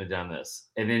mistake, we shouldn't have done this,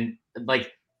 and then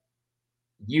like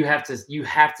you have to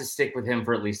stick with him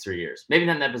for at least 3 years. Maybe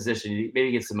not in that position,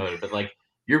 maybe get demoted, but like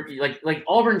you're like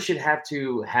Auburn should have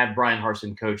to have Brian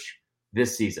Harsin coach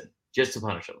this season just to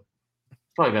punish him.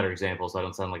 It's probably a better example, so I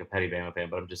don't sound like a petty Bama fan,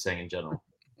 but I'm just saying in general.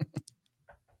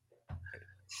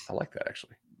 I like that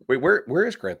actually. Wait, where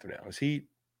is Grantham now? Is he?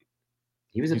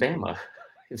 He was a Bama.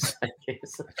 That's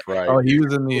right. Oh, he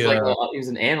was in the. He was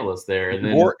an analyst there. And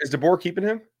is DeBoer keeping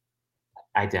him?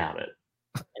 I doubt it.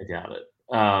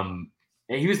 And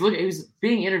he was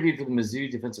being interviewed for the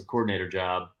Mizzou defensive coordinator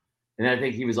job, and I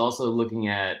think he was also looking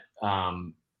at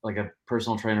like a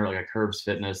personal trainer, like a Curbs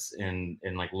Fitness in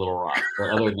like Little Rock.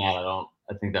 But other than that,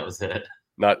 I think that was it.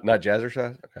 Not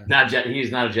Jazzercise. Okay.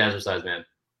 He's not a Jazzercise man.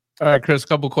 All right, Chris. A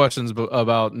couple questions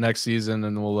about next season,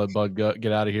 and we'll let Bud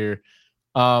get out of here.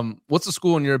 What's the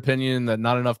school, in your opinion, that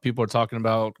not enough people are talking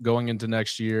about going into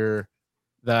next year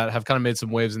that have kind of made some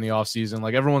waves in the offseason?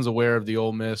 Like everyone's aware of the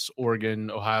Ole Miss,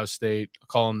 Oregon, Ohio State,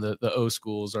 call them the O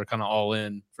schools, are kind of all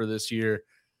in for this year.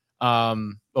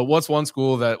 But what's one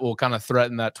school that will kind of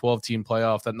threaten that 12-team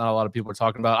playoff that not a lot of people are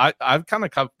talking about? I've kind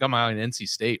of got my eye on NC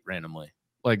State randomly.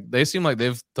 Like they seem like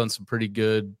they've done some pretty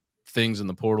good things in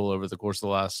the portal over the course of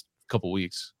the last couple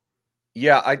weeks.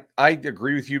 Yeah, I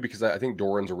agree with you because I think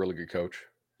Doran's a really good coach.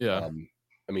 Yeah.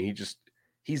 I mean,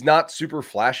 he's not super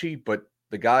flashy, but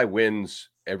the guy wins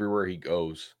everywhere he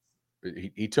goes.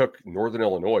 He took Northern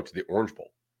Illinois to the Orange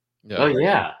Bowl. Yeah. Oh,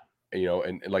 yeah.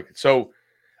 And like, so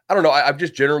I don't know. I've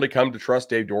just generally come to trust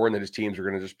Dave Doran that his teams are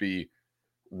going to just be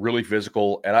really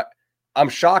physical. And I'm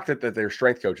shocked that their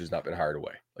strength coach has not been hired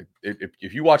away. Like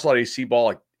if you watch a lot of AC ball,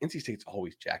 like NC State's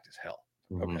always jacked as hell.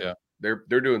 Mm-hmm. Okay. Yeah.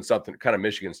 They're doing something kind of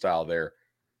Michigan style there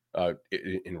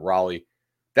in Raleigh.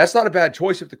 That's not a bad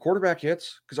choice if the quarterback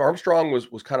hits, because Armstrong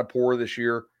was kind of poor this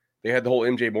year. They had the whole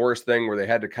MJ Morris thing where they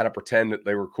had to kind of pretend that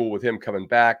they were cool with him coming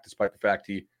back, despite the fact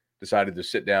he decided to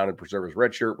sit down and preserve his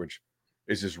red shirt, which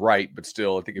is his right. But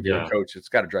still, I think if you're a coach, it's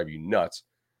got to drive you nuts.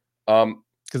 Because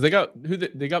they got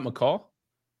they got McCall.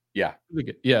 Yeah.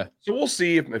 Yeah. So we'll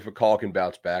see if McCall can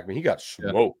bounce back. I mean, he got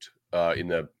smoked in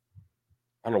the,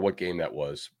 I don't know what game that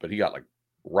was, but he got like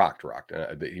rocked.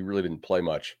 He really didn't play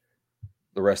much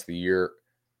the rest of the year.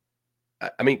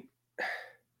 I mean,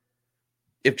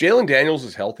 if Jalen Daniels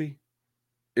is healthy,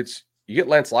 you get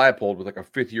Lance Leipold with like a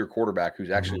fifth-year quarterback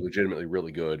who's actually legitimately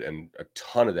really good, and a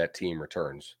ton of that team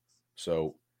returns.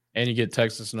 So, and you get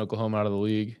Texas and Oklahoma out of the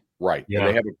league, right? Yeah, and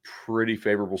they have a pretty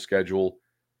favorable schedule.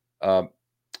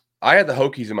 I had the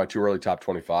Hokies in my too early top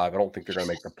 25. I don't think they're going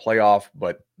to make the playoff,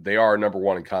 but they are number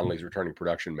one in Conley's returning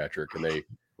production metric, and they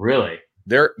really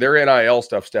their NIL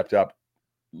stuff stepped up.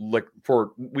 Like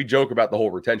we joke about the whole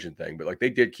retention thing, but like they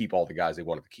did keep all the guys they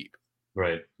wanted to keep.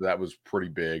 Right. So that was pretty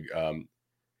big.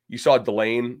 You saw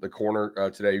Delane, the corner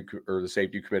today, or the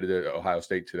safety who committed to Ohio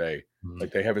State today. Mm-hmm.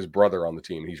 Like they have his brother on the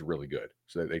team. He's really good.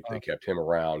 So they kept him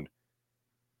around.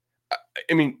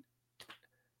 I mean,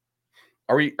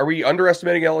 are we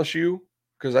underestimating LSU?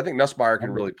 Because I think Nussmeier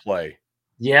can really play.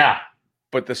 Yeah.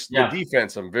 But the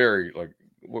defense, I'm very like.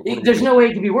 There's no way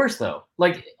it could be worse though.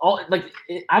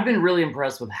 I've been really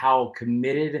impressed with how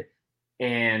committed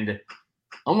and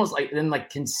almost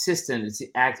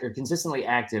consistently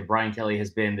active Brian Kelly has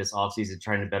been this offseason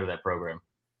trying to better that program.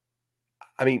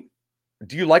 I mean,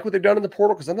 do you like what they've done in the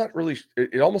portal? Because I'm not really.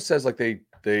 It almost says like they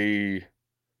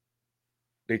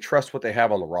trust what they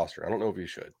have on the roster. I don't know if you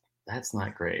should. That's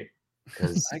not great.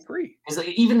 Because I agree. Because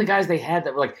even the guys they had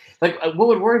that were like what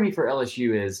would worry me for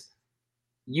LSU is.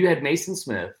 You had Mason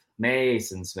Smith,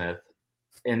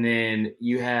 and then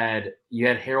you had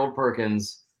Harold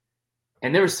Perkins,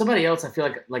 and there was somebody else. I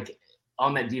feel like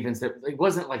on that defense that it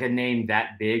wasn't like a name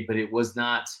that big, but it was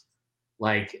not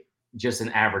like just an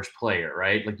average player,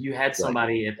 right? Like you had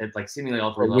somebody at like seemingly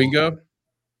all three levels. Wingo?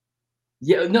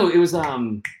 Yeah, no, it was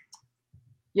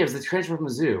it was the transfer from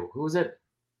Mizzou. Who was it?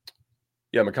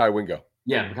 Yeah, Mekhi Wingo.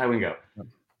 Yeah, Mekhi Wingo.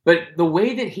 But the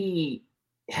way that he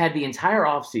had the entire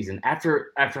offseason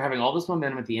after having all this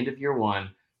momentum at the end of year one,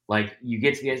 like you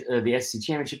get to the SEC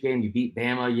championship game, you beat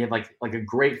Bama, you have like a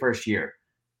great first year.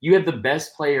 You have the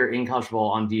best player in college football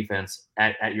on defense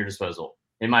at your disposal.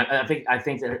 I think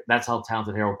that's how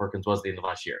talented Harold Perkins was at the end of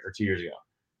last year or 2 years ago.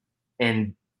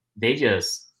 And they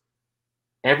just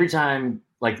every time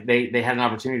like they had an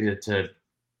opportunity to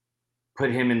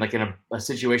put him in like in a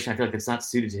situation I feel like it's not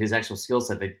suited to his actual skill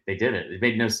set, they did it. It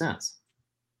made no sense.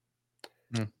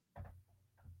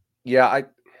 Yeah,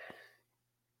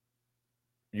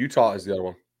 Utah is the other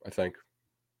one, I think.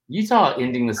 Utah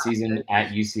ending the season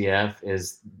at UCF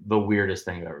is the weirdest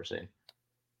thing I've ever seen.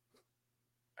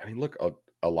 I mean, look,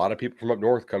 a lot of people from up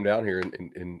north come down here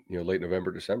in late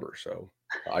November, December. So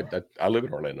I live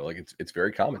in Orlando. Like it's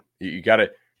very common. You gotta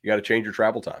change your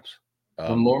travel times.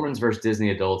 The Mormons versus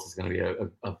Disney adults is going to be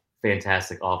a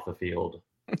fantastic off the field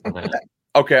event.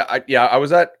 Okay, I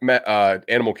was at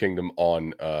Animal Kingdom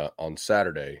on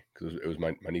Saturday because it was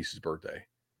my niece's birthday.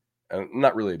 And I'm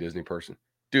not really a Disney person,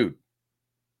 dude.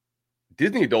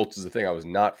 Disney adults is the thing I was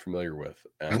not familiar with.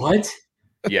 And what?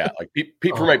 Yeah, like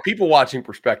from a people watching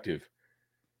perspective.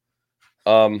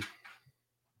 Look,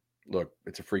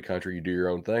 it's a free country. You do your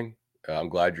own thing. I'm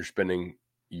glad you're spending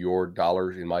your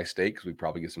dollars in my state because we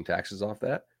probably get some taxes off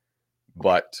that.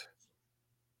 But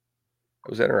it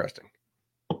was interesting.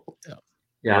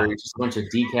 Yeah, just a bunch of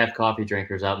decaf coffee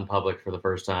drinkers out in public for the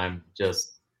first time.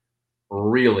 Just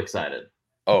real excited.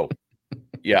 Oh,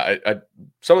 yeah.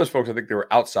 Some of those folks, I think they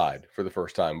were outside for the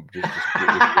first time. Just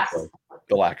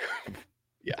the lack of,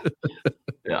 yeah.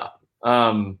 Yeah.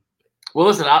 Well,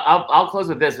 listen, I'll close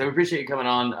with this. We appreciate you coming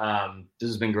on. This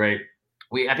has been great.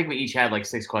 I think we each had like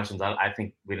 6 questions. I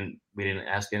think we didn't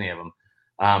ask any of them.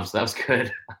 So that was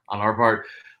good on our part.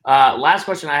 Last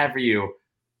question I have for you.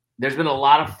 There's been a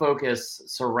lot of focus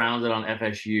surrounded on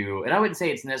FSU, and I wouldn't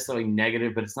say it's necessarily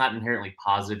negative, but it's not inherently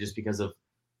positive just because of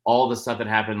all the stuff that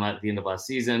happened at the end of last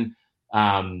season.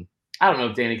 I don't know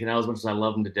if Danny Cannell, as much as I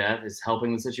love him to death, is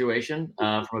helping the situation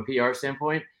from a PR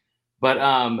standpoint.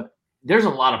 But there's a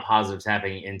lot of positives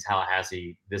happening in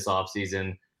Tallahassee this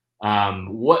offseason.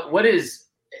 What is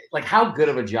like how good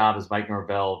of a job has Mike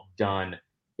Norvell done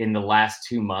in the last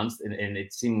 2 months, and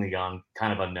it's seemingly gone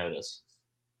kind of unnoticed?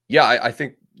 Yeah, I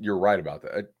think you're right about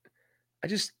that.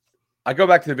 I go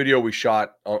back to the video we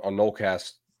shot on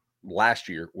Nolecast last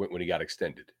year when he got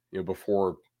extended,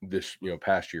 before this,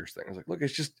 past year's thing. I was like, look,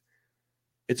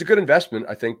 it's a good investment,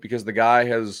 I think, because the guy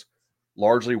has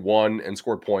largely won and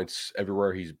scored points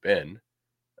everywhere he's been.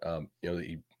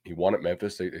 He won at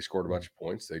Memphis. They scored a bunch of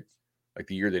points. They like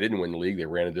the year they didn't win the league, they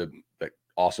ran into that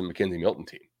awesome Mackenzie Milton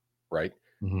team, right?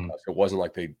 Mm-hmm. So it wasn't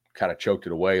like they kind of choked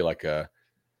it away like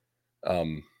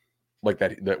like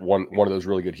that one of those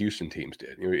really good Houston teams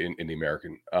did in the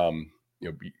American, a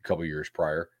couple of years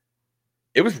prior.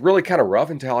 It was really kind of rough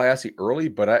in Tallahassee early,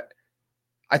 but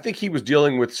I think he was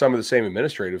dealing with some of the same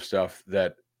administrative stuff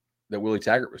that Willie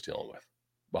Taggart was dealing with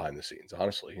behind the scenes,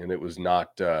 honestly. And it was not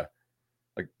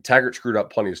like Taggart screwed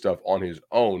up plenty of stuff on his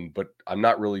own, but I'm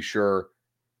not really sure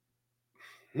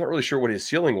what his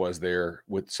ceiling was there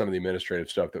with some of the administrative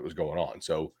stuff that was going on.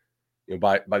 So,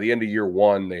 by the end of year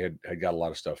one, they had got a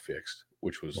lot of stuff fixed,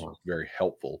 which was very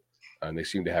helpful. And they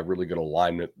seem to have really good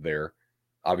alignment there.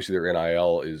 Obviously, their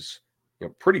NIL is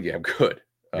pretty damn good.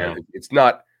 It's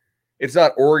not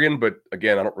Oregon, but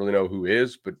again, I don't really know who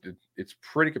is, but it's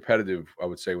pretty competitive, I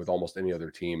would say, with almost any other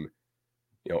team,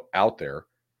 out there.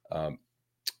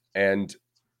 And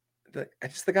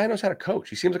the guy knows how to coach.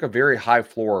 He seems like a very high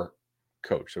floor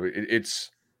coach. So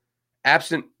it's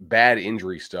absent bad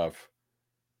injury stuff.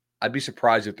 I'd be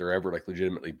surprised if they're ever like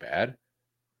legitimately bad.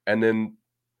 And then,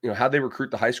 how they recruit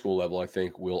the high school level, I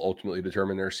think will ultimately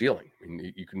determine their ceiling. I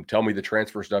mean, you can tell me the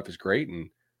transfer stuff is great and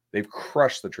they've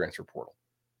crushed the transfer portal.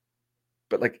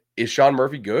 But like, is Sean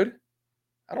Murphy good?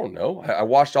 I don't know. I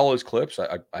watched all his clips.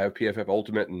 I have PFF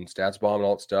Ultimate and StatsBomb and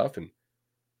all that stuff. And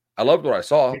I loved what I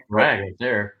saw. Right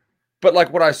there. But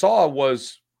like what I saw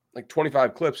was like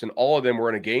 25 clips and all of them were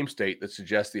in a game state that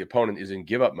suggests the opponent is in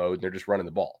give up mode and they're just running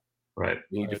the ball. Right.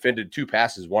 And he defended 2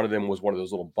 passes. One of them was one of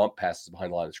those little bump passes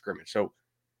behind the line of scrimmage. So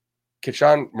can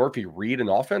Sean Murphy read an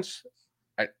offense?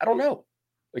 I don't know.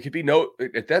 Like if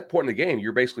at that point in the game,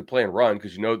 you're basically playing run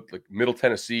because like Middle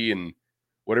Tennessee and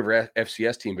whatever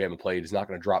FCS team Bama played is not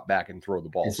going to drop back and throw the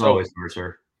ball. It's always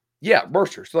Mercer. Yeah,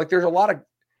 Mercer. So like there's a lot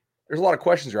of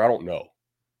questions there I don't know.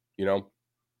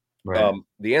 Right.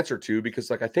 The answer to, because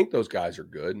like I think those guys are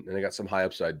good and they got some high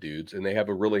upside dudes and they have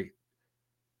a really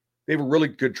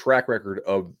good track record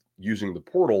of using the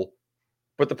portal,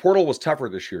 but the portal was tougher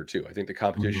this year too. I think the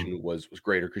competition was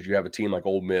greater because you have a team like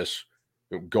Ole Miss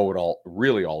going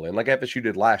all in like FSU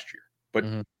did last year. But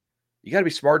you got to be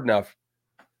smart enough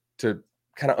to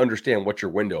kind of understand what's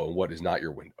your window and what is not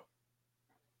your window.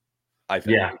 I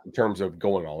think in terms of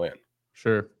going all in.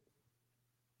 Sure.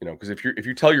 Because if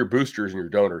you tell your boosters and your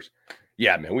donors,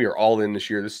 yeah, man, we are all in this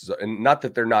year. And not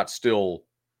that they're not still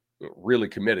really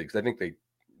committed, because I think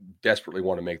desperately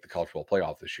want to make the college football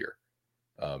playoff this year.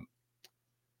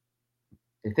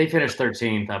 If they finish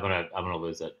 13th, I'm gonna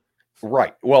lose it.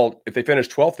 Right. Well, if they finish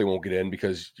 12th, they won't get in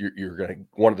because you're going to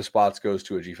one of the spots goes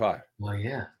to a G5. Oh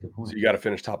yeah, good point. So you got to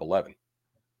finish top 11.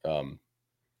 But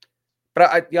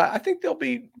I think they'll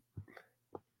be.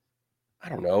 I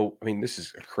don't know. I mean, this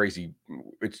is a crazy.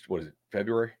 It's what is it?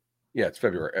 February? Yeah, it's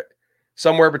February.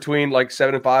 Somewhere between like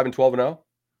 7-5 and 12-0.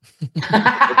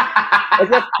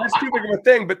 That's too big of a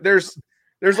thing. But there's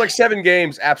like 7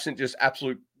 games absent just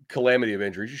absolute calamity of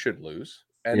injuries. You shouldn't lose,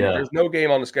 and there's no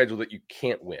game on the schedule that you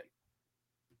can't win.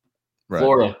 Right.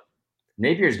 Florida,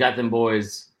 Napier's got them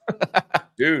boys.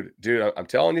 Dude, I'm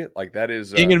telling you, like that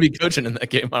is. You're going to be coaching in that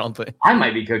game, I don't think. I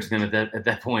might be coaching them at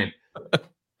that point.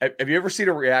 Have you ever seen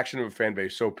a reaction of a fan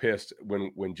base so pissed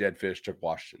when Jed Fish took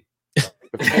Washington? The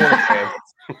Florida fans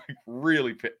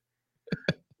really pissed.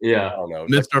 Yeah, I don't know.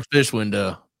 Missed our fish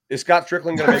window. Is Scott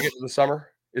Strickland going to make it to the summer?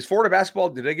 Is Florida basketball?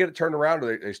 Did they get it turned around,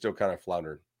 or they still kind of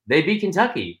floundering? They beat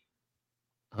Kentucky.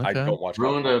 Okay. I don't watch.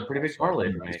 Ruined a pretty big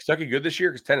parlay for me. Is Kentucky good this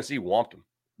year? Because Tennessee whomped them.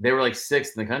 They were like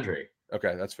 6th in the country.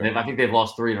 Okay, that's fair. I think they've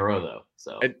lost 3 in a row though.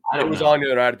 So I was on the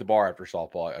other night at the bar after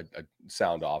softball. I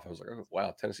sound off. I was like, oh,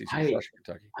 wow, Tennessee's crushing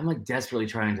Kentucky. I'm like desperately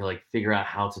trying to like figure out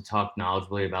how to talk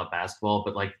knowledgeably about basketball,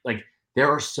 but like there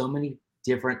are so many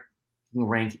different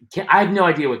rankings. I have no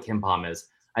idea what Kim Pom is.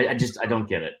 I don't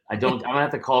get it. I'm gonna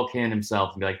have to call Ken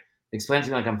himself and be like, explain to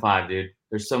me like I'm 5, dude.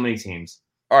 There's so many teams.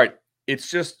 All right,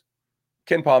 it's just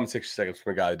Ken Pom in 60 seconds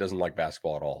from a guy that doesn't like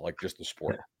basketball at all, like just the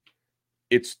sport. Yeah.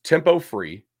 It's tempo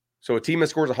free. So a team that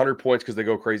scores 100 points because they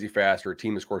go crazy fast, or a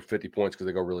team that scores 50 points because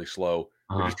they go really slow.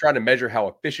 They're just trying to measure how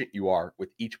efficient you are with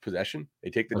each possession.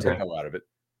 They take the tempo out of it.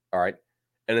 All right.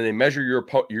 And then they measure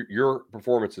your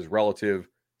performances relative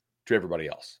to everybody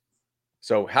else.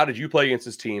 So how did you play against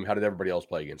this team? How did everybody else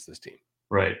play against this team?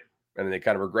 Right. And then they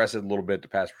kind of regress it a little bit to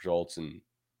past results, and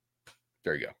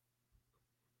there you go.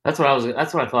 That's what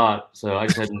I thought. So I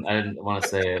didn't want to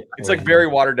say it. It's like very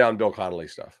watered down Bill Connolly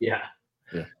stuff. Yeah.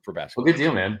 For basketball. Well, good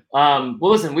deal, man.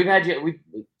 Well, listen, we've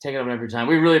taken up enough of your time.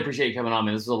 We really appreciate you coming on,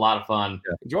 man. This was a lot of fun.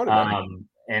 Yeah, enjoyed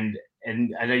it,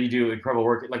 and I know you do incredible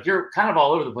work. Like you're kind of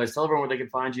all over the place. Tell everyone where they can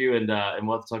find you, and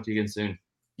we'll have to talk to you again soon.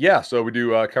 Yeah, so we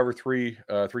do cover 3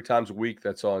 times a week.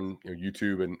 That's on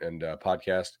YouTube and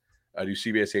podcast. I do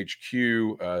CBS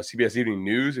HQ, CBS Evening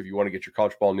News. If you want to get your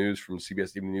college football news from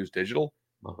CBS Evening News Digital,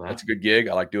 that's a good gig.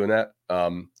 I like doing that.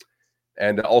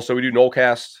 And also we do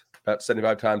Nolecast about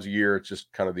 75 times a year. It's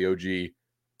just kind of the OG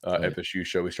FSU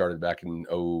show. We started back in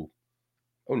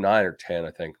 09 or 10, I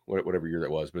think, whatever year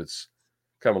that was. But it's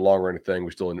kind of a long-running thing.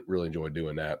 We still really enjoy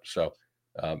doing that. So,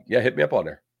 hit me up on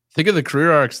there. Think of the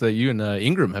career arcs that you and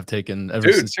Ingram have taken ever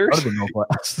since seriously.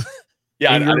 Class.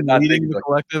 Yeah, Ingram I did not leading the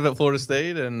collective at Florida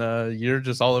State, and you're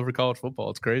just all over college football.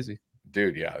 It's crazy.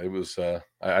 Dude, yeah, it was.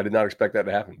 I did not expect that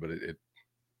to happen, but it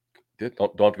did.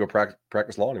 Don't have to go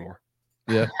practice law anymore.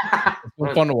 Yeah,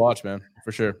 it's fun to watch, man,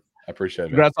 for sure. I appreciate it.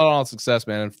 Congrats on all the success,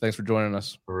 man, and thanks for joining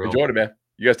us. Enjoyed it, man.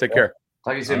 You guys take care.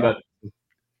 Talk to you soon, bud.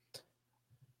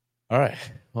 All right.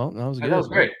 Well, that was good. That was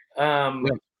great.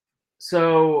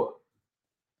 So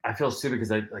I feel stupid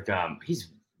because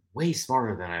he's way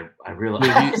smarter than I realized.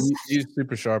 Yeah, he's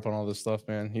super sharp on all this stuff,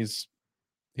 man. He's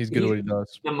good at what he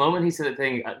does. The moment he said the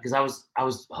thing, because I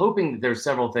was hoping that there's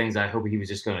several things I hope he was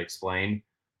just going to explain.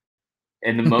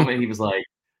 And the moment he was like,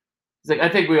 I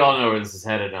think we all know where this is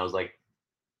headed. And I was like,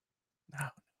 no,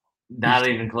 not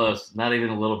even close, not even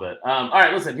a little bit. All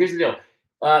right, listen, here's the deal.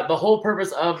 The whole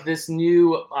purpose of this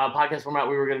new podcast format,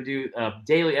 we were going to do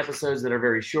daily episodes that are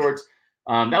very short.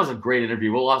 That was a great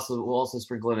interview. We'll also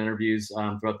sprinkle in interviews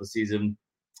throughout the season,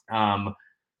 and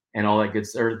all that good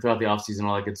stuff, or throughout the off season,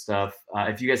 all that good stuff.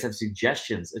 If you guys have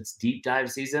suggestions, it's deep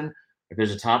dive season. If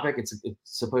there's a topic, it's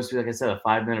supposed to be, like I said, a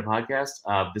 5-minute podcast.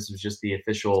 This was just the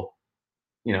official,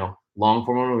 long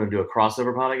form one. We're going to do a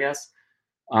crossover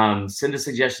podcast. Send us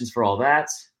suggestions for all that.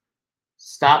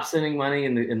 Stop sending money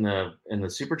in the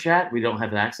super chat. We don't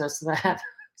have access to that.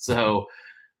 So,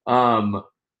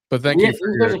 but thank you.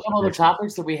 There's a couple other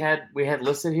topics that we had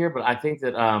listed here, but I think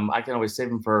that I can always save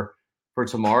them for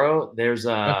tomorrow. There's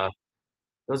that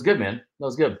was good, man. That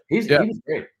was good. He's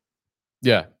great.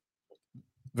 Yeah,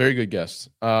 very good guests.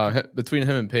 Between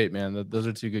him and Pate, man, those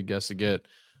are 2 good guests to get.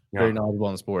 Very knowledgeable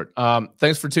on the sport.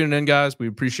 Thanks for tuning in, guys. We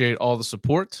appreciate all the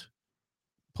support.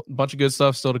 A bunch of good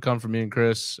stuff still to come from me and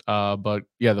Chris. But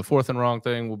yeah, the 4th and Wrong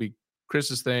thing will be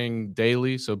Chris's thing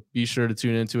daily, so be sure to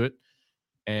tune into it.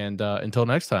 And until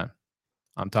next time,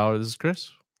 I'm Tyler. This is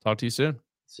Chris. Talk to you soon.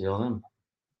 See you all then.